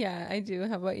 Yeah, I do.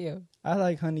 How about you? I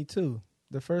like honey too.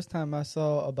 The first time I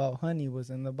saw about honey was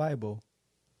in the Bible.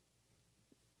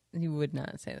 You would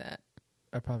not say that.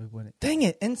 I probably wouldn't. Dang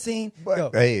it. End scene. But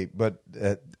Go. hey, but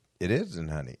it is in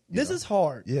honey. This is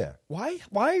hard. Yeah. Why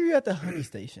are you at the honey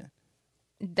station?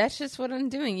 That's just what I'm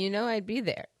doing. You know I'd be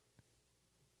there.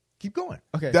 Keep going.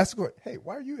 Okay. That's good. Hey,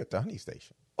 why are you at the honey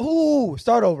station? Oh,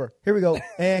 start over. Here we go.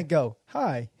 And go.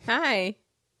 Hi. Hi.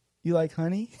 You like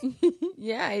honey?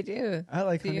 Yeah, I do. I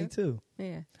like Do honey you? too.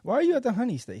 Yeah. Why are you at the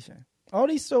honey station? All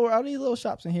these little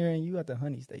shops in here, and you at the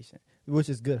honey station, which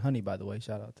is good honey, by the way.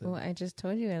 Shout out to. Well, I just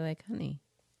told you I like honey.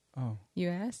 Oh, You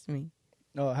asked me.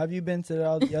 oh, have you been to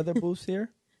all the other booths here?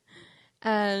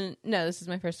 No, this is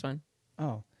my first one.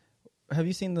 Oh, have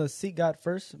you seen the Seek God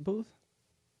First booth?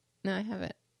 No, I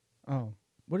haven't. Oh,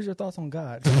 what is your thoughts on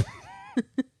God?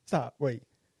 Stop. Wait.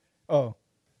 Oh,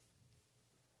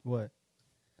 what?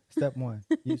 Step 1: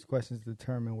 use questions to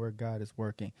determine where God is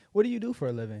working. What do you do for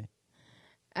a living?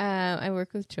 I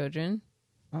work with children.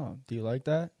 Oh, do you like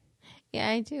that? Yeah,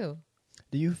 I do.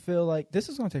 Do you feel like this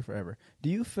is going to take forever? Do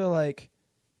you feel like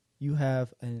you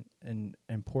have an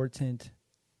important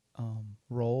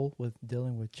role with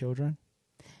dealing with children?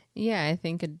 Yeah, I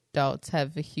think adults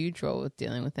have a huge role with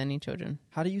dealing with any children.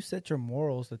 How do you set your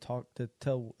morals to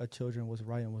tell a children what's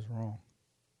right and what's wrong?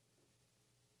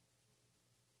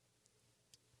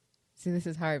 See, this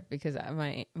is hard because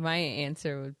my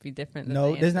answer would be different. Than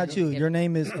No, the that's answer not you you. give. Your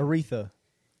name is Aretha.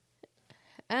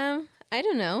 I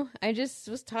don't know. I just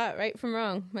was taught right from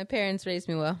wrong. My parents raised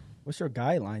me well. What's your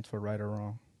guidelines for right or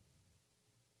wrong?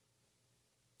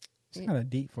 It's kind of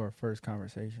deep for a first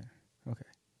conversation. Okay.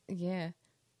 Yeah.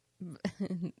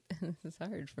 This is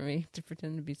hard for me to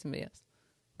pretend to be somebody else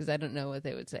because I don't know what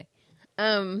they would say.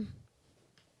 I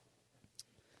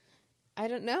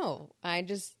don't know. I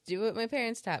just do what my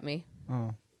parents taught me.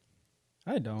 Oh,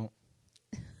 I don't.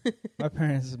 My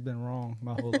parents have been wrong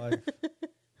my whole life.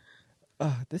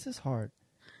 This is hard.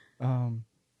 Do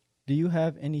you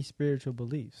have any spiritual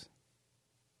beliefs?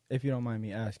 If you don't mind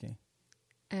me asking.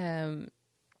 Not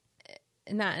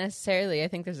necessarily. I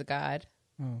think there's a God.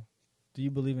 Oh, do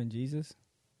you believe in Jesus?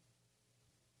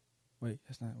 Wait,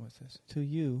 that's not what it says. To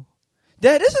you,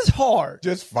 Dad, this is hard.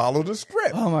 Just follow the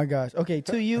script. Oh my gosh. Okay,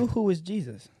 to you, who is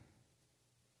Jesus?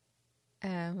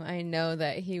 I know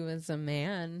that he was a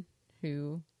man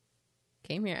who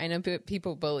came here. I know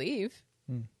people believe.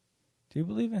 Do you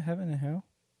believe in heaven and hell?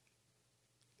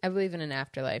 I believe in an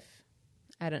afterlife.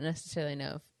 I don't necessarily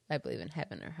know if I believe in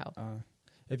heaven or hell.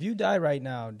 If you die right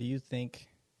now, would you think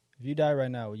you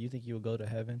would go to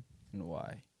heaven, and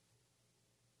why?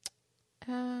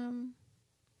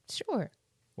 Sure.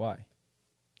 Why?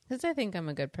 Because I think I'm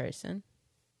a good person.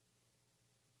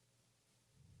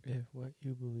 If what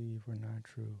you believe were not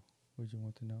true, would you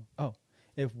want to know? Oh,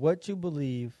 if what you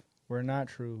believe were not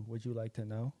true, would you like to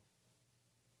know?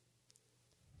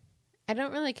 I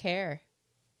don't really care.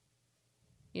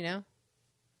 You know?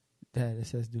 Dad, it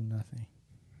says do nothing.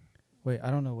 Wait, I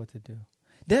don't know what to do.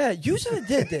 Dad, you should have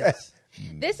did this.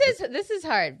 This is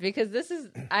hard because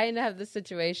I have this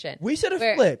situation. We should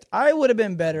have flipped. I would have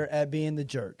been better at being the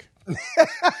jerk.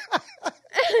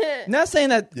 Not saying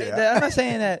that. Yeah. I'm not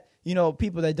saying that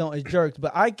people that don't is jerks,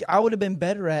 but I would have been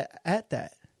better at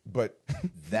that. But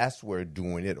that's where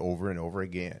doing it over and over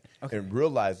again. Okay. And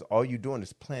realize all you're doing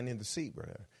is planting the seed,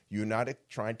 brother. You're not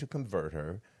trying to convert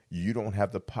her. You don't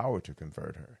have the power to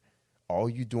convert her. All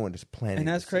you're doing is planting. And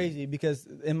that's the crazy because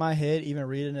in my head, even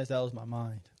reading this, that was my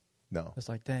mind. No. It's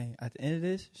like, dang, at the end of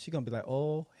this, she's going to be like,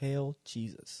 oh, hail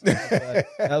Jesus. That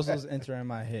was what's entering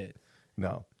my head.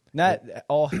 No. Not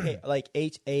all, like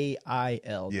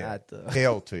H-A-I-L. Yeah. Not the.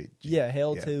 Hail to Yeah,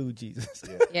 hail to Jesus.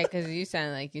 Yeah, because you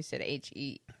sound like you said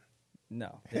H-E.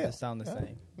 No, they just sound the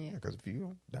same. Yeah, because if you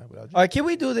don't die without Jesus. All right, can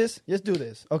we do this? Let's do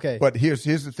this. Okay. But here's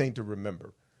the thing to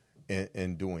remember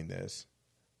in doing this.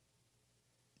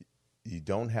 You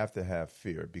don't have to have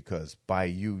fear, because by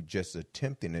you just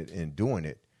attempting it and doing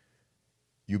it,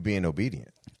 you being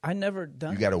obedient. I never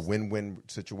done. You got a win-win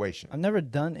situation. I've never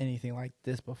done anything like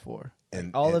this before.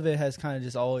 And all of it has kind of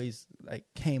just always like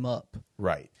came up.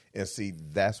 Right. And see,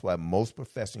 that's why most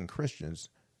professing Christians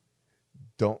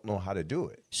don't know how to do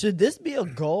it. Should this be a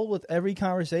goal with every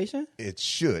conversation? It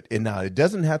should. And now it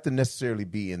doesn't have to necessarily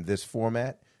be in this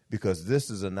format, because this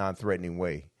is a non-threatening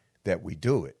way that we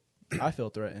do it. I feel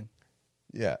threatened.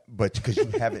 Yeah, but because you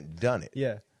haven't done it.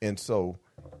 Yeah. And so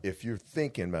if you're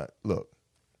thinking about, look,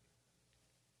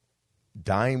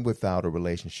 dying without a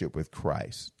relationship with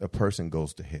Christ, a person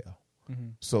goes to hell. Mm-hmm.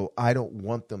 So I don't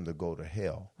want them to go to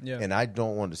hell. Yeah. And I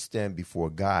don't want to stand before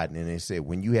God and they say,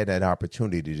 when you had that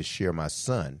opportunity to share my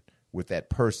son with that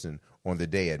person on the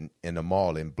day in the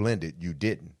mall and blended, you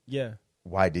didn't. Yeah.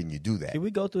 Why didn't you do that? Can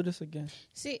we go through this again?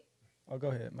 See. Oh, go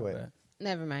ahead. My bad.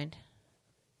 Never mind.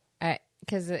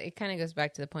 Because it kind of goes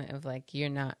back to the point of like, you're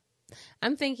not.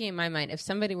 I'm thinking in my mind, if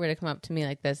somebody were to come up to me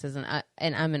like this and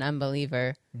I'm an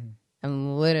unbeliever, mm-hmm.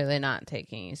 I'm literally not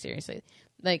taking you seriously.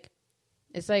 Like,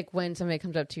 it's like when somebody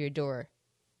comes up to your door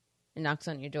and knocks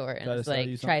on your door and it's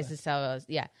like tries to sell us.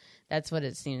 Yeah, that's what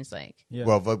it seems like. Yeah.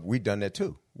 Well, but we done that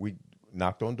too. We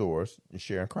knocked on doors and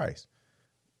sharing Christ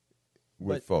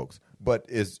with folks. But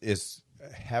it's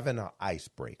having an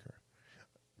icebreaker,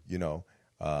 you know,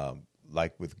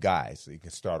 like with guys. So you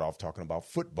can start off talking about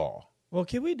football. Well,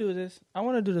 can we do this? I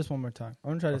want to do this one more time. I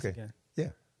want to try this again. Yeah.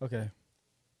 Okay.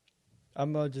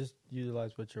 I'm going to just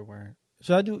utilize what you're wearing.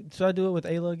 Should I do it with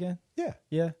Ayla again? Yeah.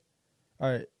 Yeah.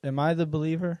 All right. Am I the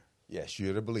believer? Yes,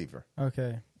 you're the believer.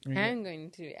 Okay. I'm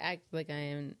going to act like I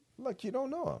am. Look, you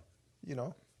don't know him. You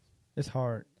know. It's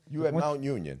hard. You at Mount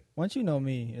Union. Once you know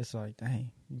me, it's like, dang,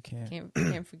 you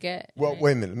can't forget. Well, right?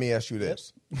 wait a minute. Let me ask you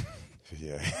this.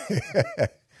 Yeah. The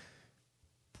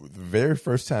very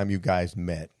first time you guys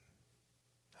met,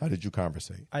 how did you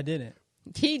conversate? I didn't.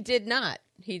 He did not.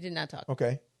 He did not talk.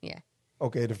 Okay. Yeah.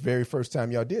 Okay, the very first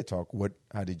time y'all did talk,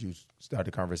 how did you start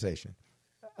the conversation?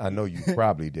 I know you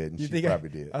probably did, and she probably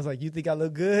did. I was like, you think I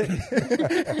look good?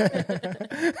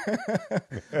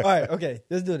 All right, okay,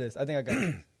 let's do this. I think I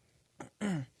got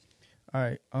it. All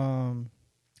right,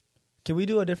 can we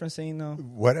do a different scene, though?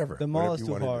 Whatever. The mall is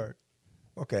too hard.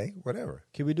 Okay, whatever.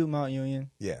 Can we do Mount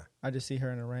Union? Yeah. I just see her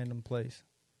in a random place.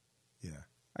 Yeah.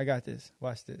 I got this.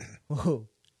 Watch this. Whoa.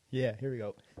 Yeah, here we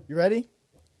go. You ready?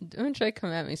 Don't try to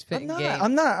come at me spitting game.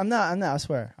 I'm not. I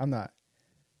swear. I'm not.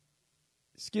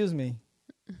 Excuse me.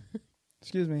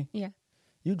 Yeah.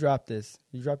 You dropped this.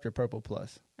 You dropped your Purple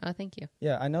Plus. Oh, thank you.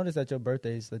 Yeah, I noticed that your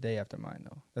birthday is the day after mine,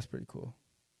 though. That's pretty cool.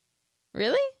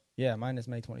 Really? Yeah, mine is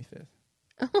May 25th.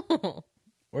 Oh.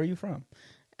 Where are you from?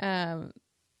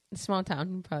 Small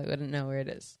town. You probably wouldn't know where it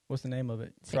is. What's the name of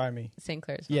it? Try me. St.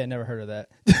 Clairsville. Yeah, never heard of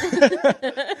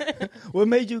that. What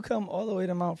made you come all the way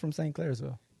to Mount from St.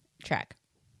 Clairsville? Track.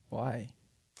 Why?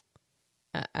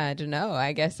 I don't know.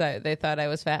 I guess they thought I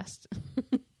was fast.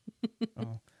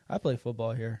 Oh, I play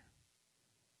football here.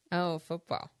 Oh,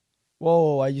 football.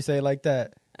 Whoa, why you say it like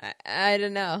that? I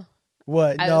don't know.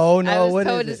 What? I was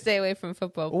told to stay away from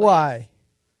football players. Why?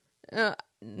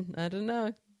 I don't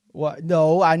know. What?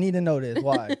 No, I need to know this.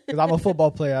 Why? Because I'm a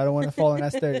football player. I don't want to fall in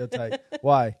that stereotype.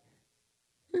 Why?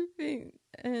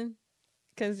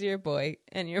 Because you're a boy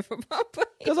and you're a football player.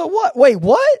 Because of what? Wait,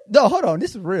 what? No, hold on.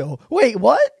 This is real. Wait,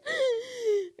 what?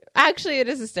 Actually, it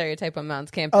is a stereotype on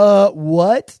Mount's campus.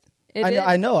 What?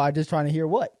 I know. I'm just trying to hear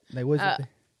what. Like, what's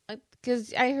it?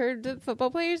 Because I heard that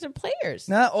football players are players.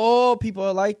 Not all people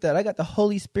are like that. I got the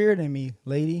Holy Spirit in me,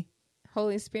 lady.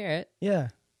 Holy Spirit? Yeah.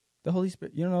 The Holy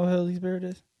Spirit. You don't know what the Holy Spirit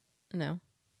is? No.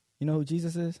 You know who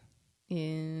Jesus is?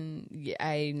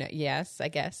 I know. Yes, I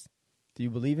guess. Do you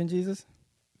believe in Jesus?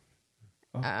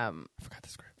 Oh, I forgot the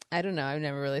script. I don't know. I've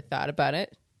never really thought about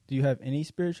it. Do you have any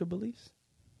spiritual beliefs?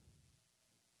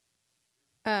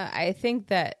 I think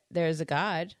that there's a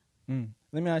God.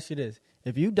 Let me ask you this.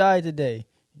 If you die today,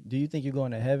 do you think you're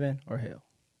going to heaven or hell?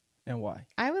 And why?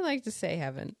 I would like to say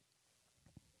heaven.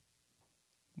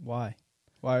 Why?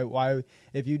 Why?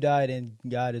 If you died and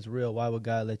God is real, why would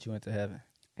God let you into heaven?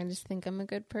 I just think I'm a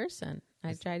good person.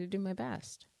 I try to do my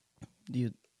best.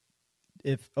 So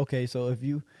if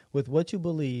you, with what you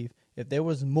believe, if there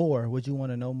was more, would you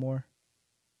want to know more?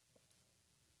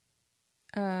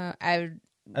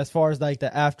 As far as like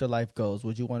the afterlife goes,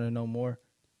 would you want to know more?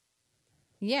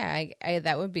 Yeah, I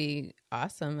that would be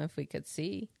awesome if we could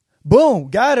see. Boom,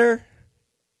 got her.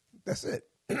 That's it.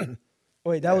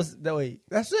 Wait,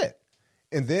 That's it.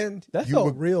 And then that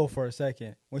felt real for a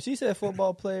second. When she said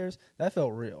football players, that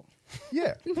felt real.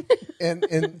 Yeah.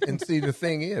 and see, the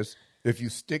thing is, if you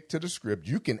stick to the script,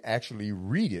 you can actually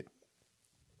read it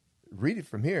read it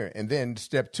from here. And then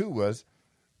step 2 was,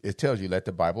 it tells you, let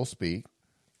the Bible speak,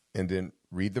 and then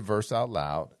read the verse out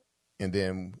loud. And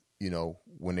then,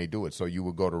 when they do it, so you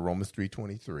would go to Romans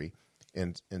 3:23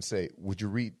 and say, would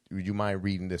you mind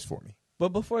reading this for me? But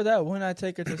before that, wouldn't I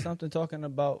take her to something talking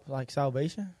about like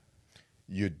salvation?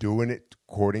 You're doing it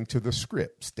according to the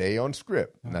script. Stay on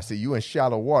script. And I say, you in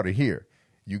shallow water here.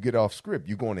 You get off script.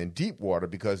 You're going in deep water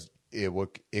because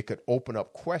it could open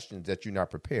up questions that you're not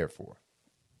prepared for.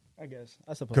 I guess.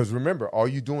 I suppose. Because remember, all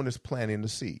you're doing is planting the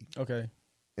seed. Okay.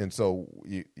 And so,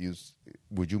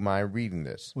 would you mind reading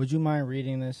this? Would you mind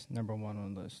reading this? Number 1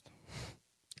 on the list.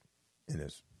 And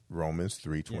it's Romans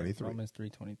 3:23. Yeah, Romans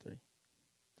 3:23.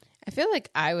 I feel like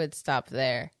I would stop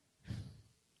there.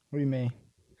 What do you mean?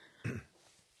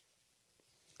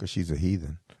 Because she's a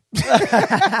heathen. No,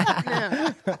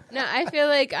 I feel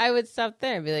like I would stop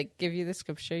there and be like, give you the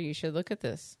scripture, you should look at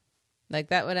this. Like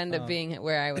that would end up being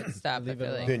where I would stop. I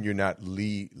feel like. Then you're not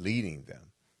leading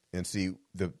them. And see,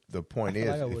 the point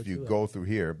is, like if you go through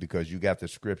here, because you got the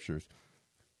scriptures,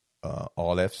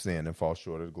 all have sinned and fall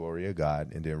short of the glory of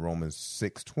God. And then Romans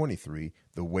 6:23,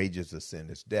 the wages of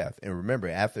sin is death. And remember,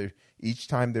 after each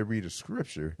time they read a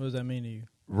scripture. What does that mean to you?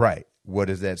 Right. What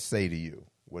does that say to you?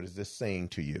 What is this saying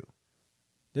to you?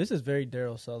 This is very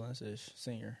Darrell Sullins-ish,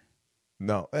 Sr.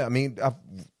 No, I mean,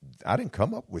 I didn't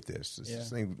come up with this. It's this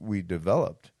thing we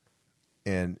developed.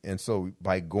 And so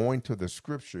by going to the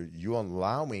scripture, you're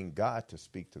allowing God to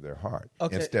speak to their heart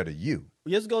instead of you.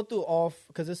 Let's go through all,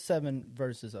 because there's 7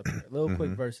 verses up here. Little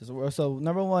quick verses. So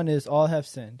number 1 is all have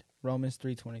sinned, Romans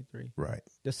 3:23. Right.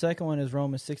 The second one is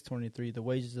Romans 6:23. The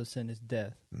wages of sin is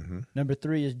death. Number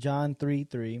 3 is John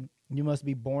 3:3. You must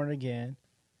be born again.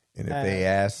 And if they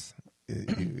ask,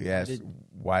 you ask,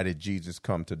 why did Jesus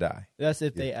come to die? That's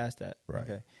if they ask that. Right.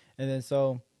 Okay. And then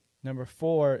so number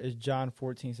 4 is John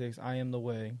 14:6. I am the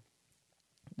way,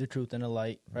 the truth, and the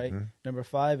light. Right. Number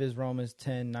 5 is Romans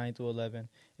 10:9-11.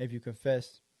 If you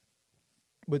confess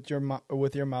with your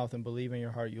mouth and believe in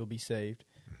your heart, you'll be saved.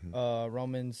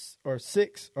 Number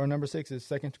 6 is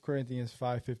 2 Corinthians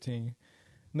 5:15.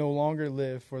 No longer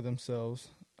live for themselves.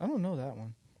 I don't know that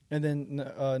one. And then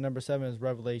number 7 is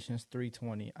Revelations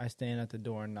 3:20. I stand at the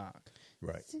door and knock.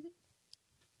 Right.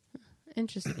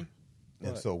 Interesting.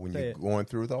 And so when you're going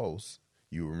through those,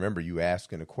 you remember you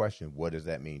asking a question, what does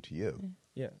that mean to you?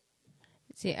 Yeah.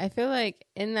 See, I feel like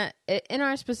in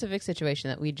our specific situation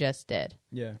that we just did,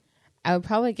 Yeah. I would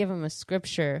probably give them a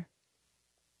scripture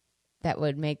that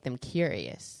would make them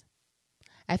curious.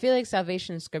 I feel like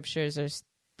salvation scriptures are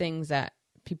things that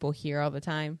people hear all the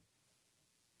time.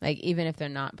 Like, even if they're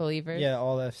not believers. Yeah,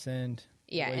 all have sinned.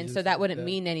 Yeah, and so that wouldn't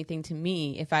mean anything to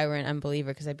me if I were an unbeliever,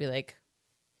 because I'd be like...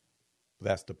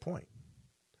 That's the point.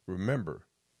 Remember,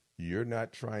 you're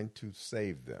not trying to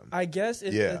save them. I guess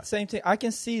it's the same thing. I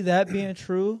can see that being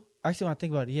true. Actually, when I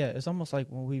think about it, it's almost like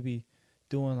when we be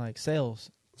doing, like,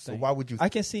 sales. So why would you... I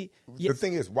can see... The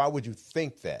thing is, why would you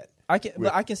think that?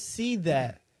 But I can see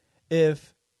that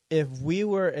if we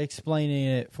were explaining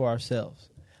it for ourselves.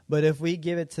 But if we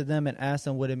give it to them and ask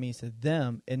them what it means to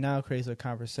them, it now creates a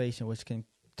conversation which can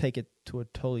take it to a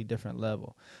totally different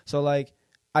level. So, like,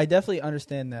 I definitely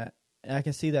understand that. And I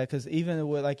can see that because even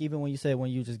when you say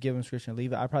when you just give them scripture and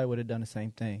leave it, I probably would have done the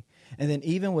same thing. And then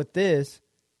even with this,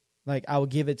 like, I would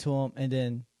give it to them and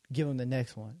then give them the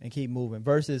next one and keep moving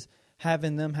versus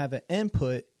having them have an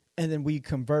input and then we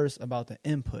converse about the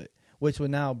input, which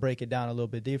would now break it down a little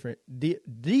bit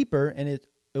deeper, and it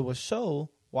will show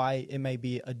why it may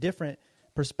be a different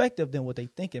perspective than what they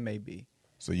think it may be.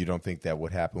 So you don't think that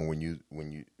would happen when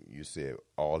you say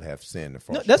all have sinned?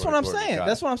 No, that's what I'm saying.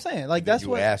 That's what I'm saying. Like, that's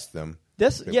what you ask them.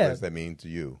 What does that mean to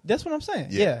you? That's what I'm saying.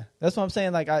 Yeah, that's what I'm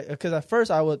saying. Like, because at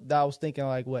first I was thinking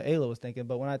like what Ayla was thinking,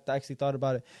 but when I actually thought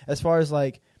about it, as far as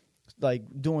like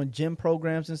doing gym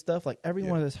programs and stuff, like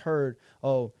everyone has heard,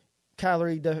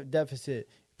 calorie deficit,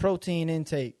 protein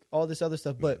intake, all this other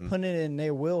stuff, but putting it in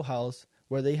their wheelhouse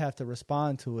where they have to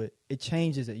respond to it, it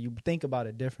changes it. You think about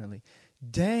it differently.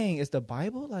 Dang, is the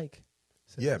Bible like?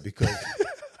 Yeah, because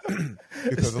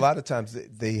a lot of times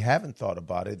they haven't thought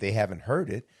about it, they haven't heard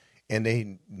it, and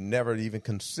they never even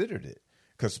considered it.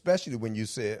 Because especially when you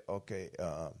say, okay,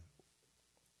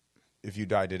 if you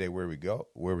died today, where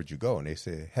would you go? And they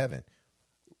say heaven.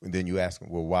 And then you ask them,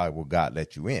 well, why will God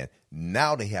let you in?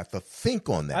 Now they have to think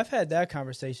on that. I've had that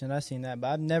conversation. I've seen that, but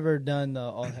I've never done the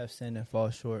all have sinned and fall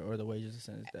short or the wages of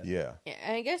sin is death. Yeah.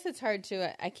 And I guess it's hard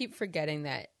to, I keep forgetting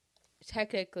that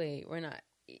technically we're not,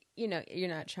 you're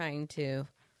not trying to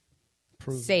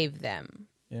save them.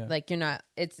 Yeah. Like, you're not,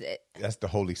 that's the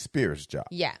Holy Spirit's job.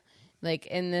 Yeah. Like,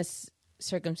 in this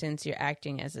circumstance, you're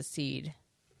acting as a seed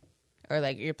or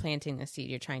like you're planting a seed,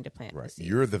 you're trying to plant the seed.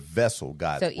 You're the vessel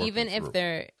God. So even if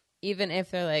they're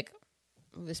like,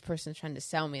 this person's trying to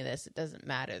sell me this, it doesn't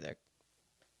matter. Do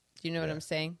you know what I'm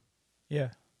saying? Yeah.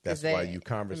 That's why you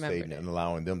conversating and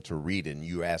allowing them to read it, and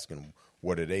you asking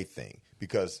what do they think,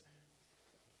 because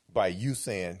by you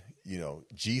saying,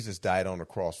 Jesus died on the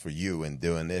cross for you and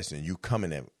doing this, and you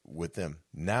coming in with them,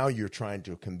 now you're trying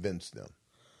to convince them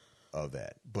of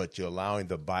that, but you're allowing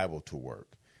the Bible to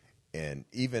work. And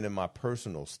even in my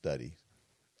personal study,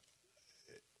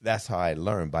 that's how I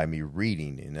learn, by me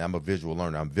reading, and I'm a visual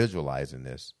learner. I'm visualizing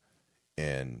this,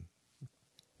 and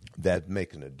that's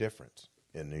making a difference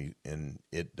in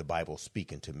the Bible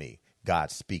speaking to me,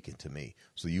 God speaking to me.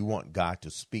 So you want God to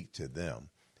speak to them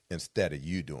instead of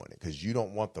you doing it, because you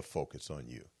don't want the focus on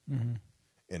you. Mm-hmm.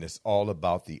 And it's all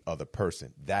about the other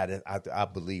person. That is, I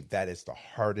believe that is the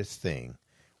hardest thing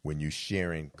when you're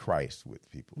sharing Christ with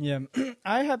people. Yeah,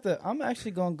 I'm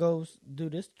actually going to go do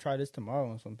this, try this tomorrow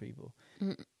on some people.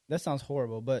 Mm-hmm. That sounds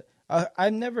horrible, but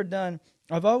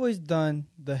I've always done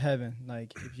the heaven,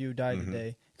 like if you die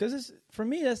today. Because for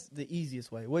me, that's the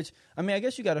easiest way, which, I mean, I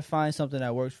guess you got to find something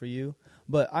that works for you.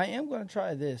 But I am going to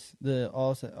try this, the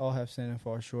all have sinned and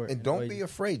fall short. And don't be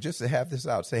afraid just to have this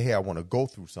out. Say, hey, I want to go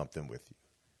through something with you.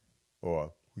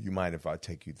 Or you mind if I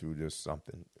take you through this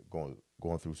something, going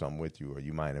through something with you? Or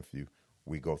you mind if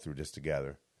we go through this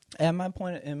together? At my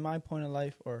point in life,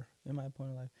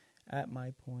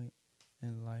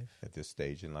 At this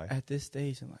stage in life? At this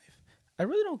stage in life. I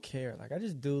really don't care. Like, I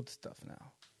just do stuff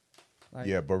now. Like,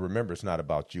 yeah, but remember, it's not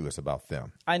about you. It's about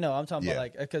them. I know. I'm talking about,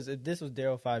 like, because if this was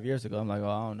Darrell 5 years ago, I'm like,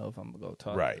 I don't know if I'm going to go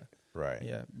talk. Right.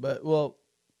 Yeah. But, well,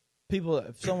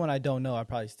 if someone I don't know, I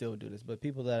probably still do this. But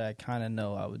people that I kind of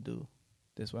know, I would do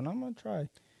this one. I'm going to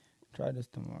try this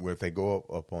tomorrow. Well, if they go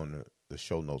up on the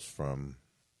show notes from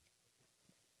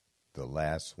the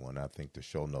last one, I think the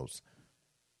show notes,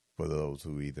 for those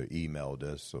who either emailed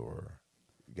us or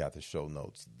got the show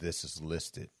notes, this is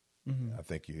listed. Mm-hmm. I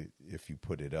think if you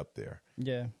put it up there.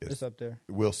 Yeah, it's up there.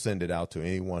 We'll send it out to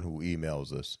anyone who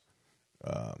emails us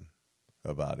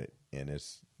about it. And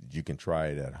you can try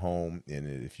it at home. And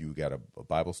if you got a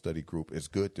Bible study group, it's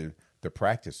good to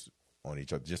practice on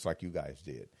each other, just like you guys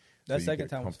did. That second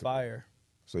time was fire.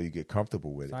 So you get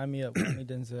comfortable with it. Sign me up. Call me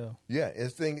Denzel. Yeah,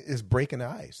 it's breaking the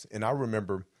ice. And I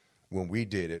remember when we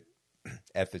did it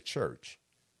at the church,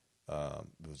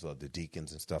 it was the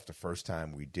deacons and stuff, the first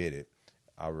time we did it,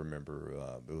 I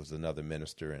remember it was another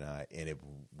minister and I,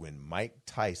 when Mike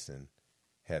Tyson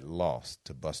had lost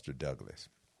to Buster Douglas,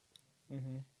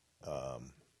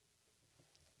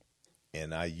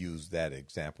 and I used that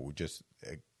example.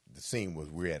 The scene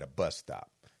was we're at a bus stop.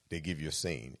 They give you a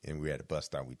scene, and we're at a bus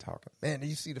stop. We talking, man. Did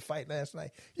you see the fight last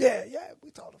night? Yeah,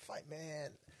 we saw the fight, man.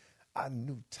 I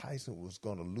knew Tyson was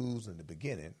going to lose in the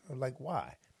beginning. I was like,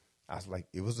 why? I was like,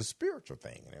 it was a spiritual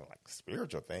thing, and they were like,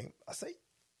 spiritual thing. I say,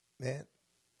 man,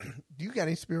 do you got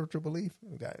any spiritual belief?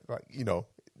 Like,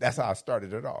 that's how I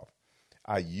started it off.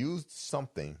 I used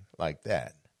something like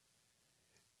that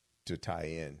to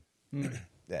tie in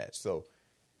that. So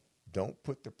don't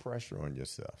put the pressure on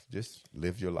yourself. Just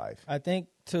live your life. I think,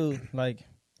 too,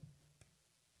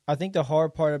 I think the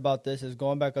hard part about this is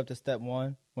going back up to step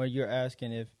one, where you're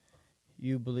asking if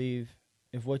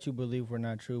what you believe were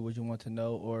not true, would you want to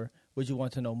know, or would you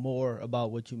want to know more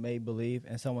about what you may believe?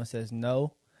 And someone says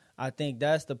no. I think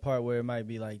that's the part where it might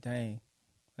be like, dang,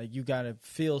 like you got to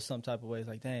feel some type of way. It's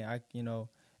like, dang,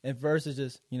 and versus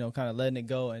just, kind of letting it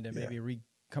go and then maybe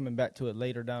coming back to it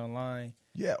later down the line.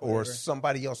 Yeah, or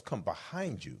somebody else come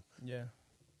behind you. Yeah.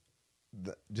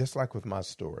 Just like with my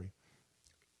story,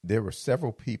 there were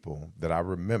several people that I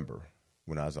remember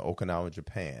when I was in Okinawa,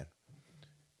 Japan,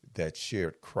 that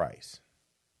shared Christ.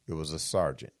 It was a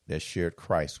sergeant that shared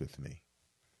Christ with me.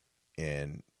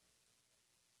 And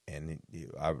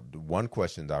one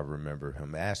question that I remember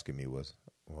him asking me was,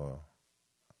 well,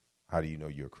 how do you know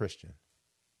you're a Christian?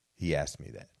 He asked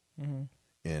me that. Mm-hmm.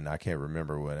 And I can't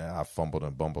remember when I fumbled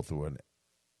and bumbled through an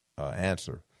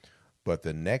answer. But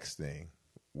the next thing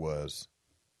was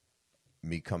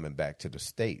me coming back to the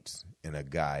States and a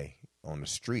guy on the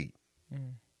street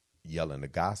yelling the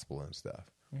gospel and stuff.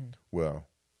 Mm. Well,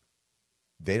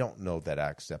 they don't know that I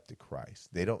accepted Christ.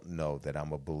 They don't know that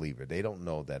I'm a believer. They don't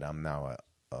know that I'm now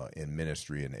in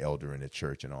ministry and elder in the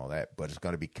church and all that. But it's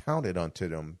going to be counted unto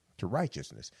them to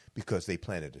righteousness because they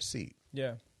planted a seed.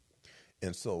 Yeah.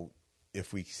 And so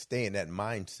if we stay in that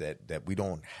mindset that we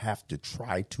don't have to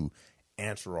try to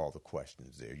answer all the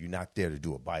questions there, you're not there to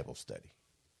do a Bible study.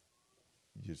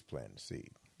 You just plant the seed.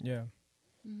 Yeah.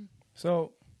 Mm-hmm.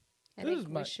 So I think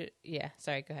we should. Yeah.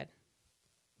 Sorry. Go ahead.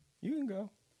 You can go.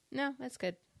 No, that's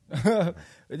good.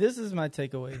 This is my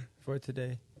takeaway for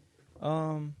today.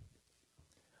 One,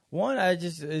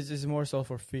 it's just more so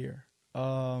for fear.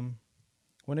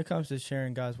 When it comes to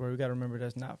sharing God's word, we got to remember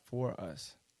that's not for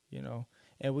us, and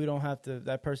we don't have to,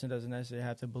 that person doesn't necessarily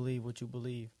have to believe what you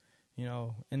believe,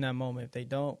 in that moment. If they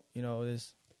don't, you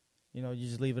just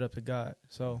leave it up to God.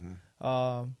 So,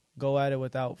 go at it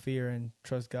without fear and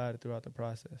trust God throughout the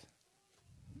process.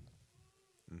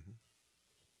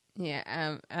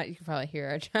 Yeah, you can probably hear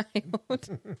our child.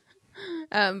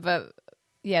 But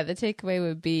yeah, the takeaway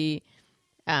would be,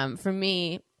 for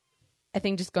me, I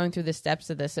think just going through the steps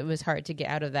of this, it was hard to get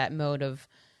out of that mode of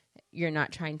you're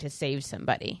not trying to save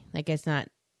somebody. Like it's not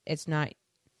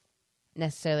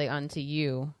necessarily onto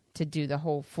you to do the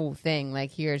whole full thing.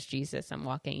 Like, here's Jesus, I'm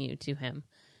walking you to him.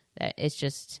 That it's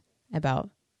just about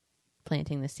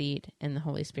planting the seed, and the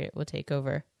Holy Spirit will take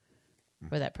over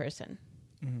for that person.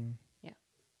 Mm-hmm.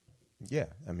 Yeah,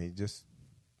 I mean, just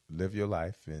live your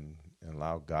life and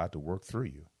allow God to work through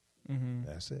you. Mm-hmm.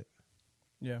 That's it.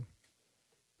 Yeah.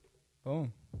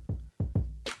 Boom.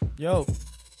 Yo.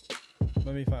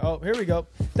 Let me find. Oh, here we go.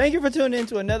 Thank you for tuning in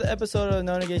to another episode of the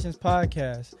No Negations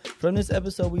podcast. From this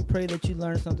episode, we pray that you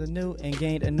learned something new and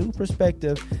gained a new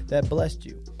perspective that blessed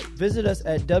you. Visit us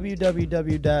at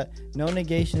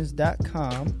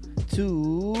www.nonegations.com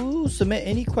to submit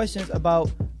any questions about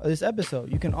this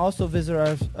episode. You can also visit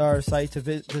our site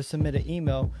to submit an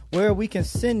email where we can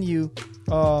send you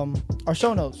our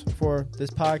show notes for this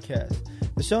podcast.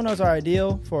 The show notes are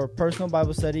ideal for a personal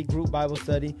Bible study, group Bible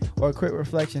study, or a quick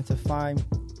reflection to find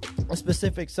a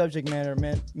specific subject matter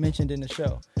mentioned in the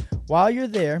show. While you're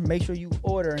there, make sure you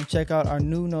order and check out our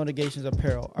new No Negations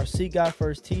apparel. Our Seek God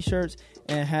First t-shirts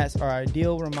and hats are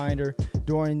ideal reminder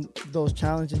during those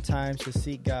challenging times to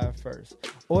seek God first.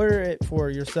 Order it for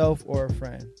yourself or a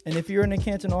friend. And if you're in the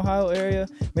Canton, Ohio area,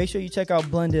 make sure you check out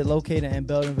Blended, located in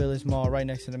Belden Village Mall right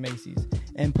next to the Macy's.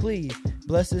 And please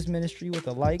bless this ministry with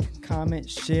a like, comment,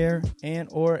 share, and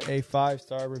or a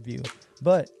 5-star review.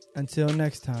 But until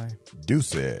next time,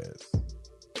 Deuces.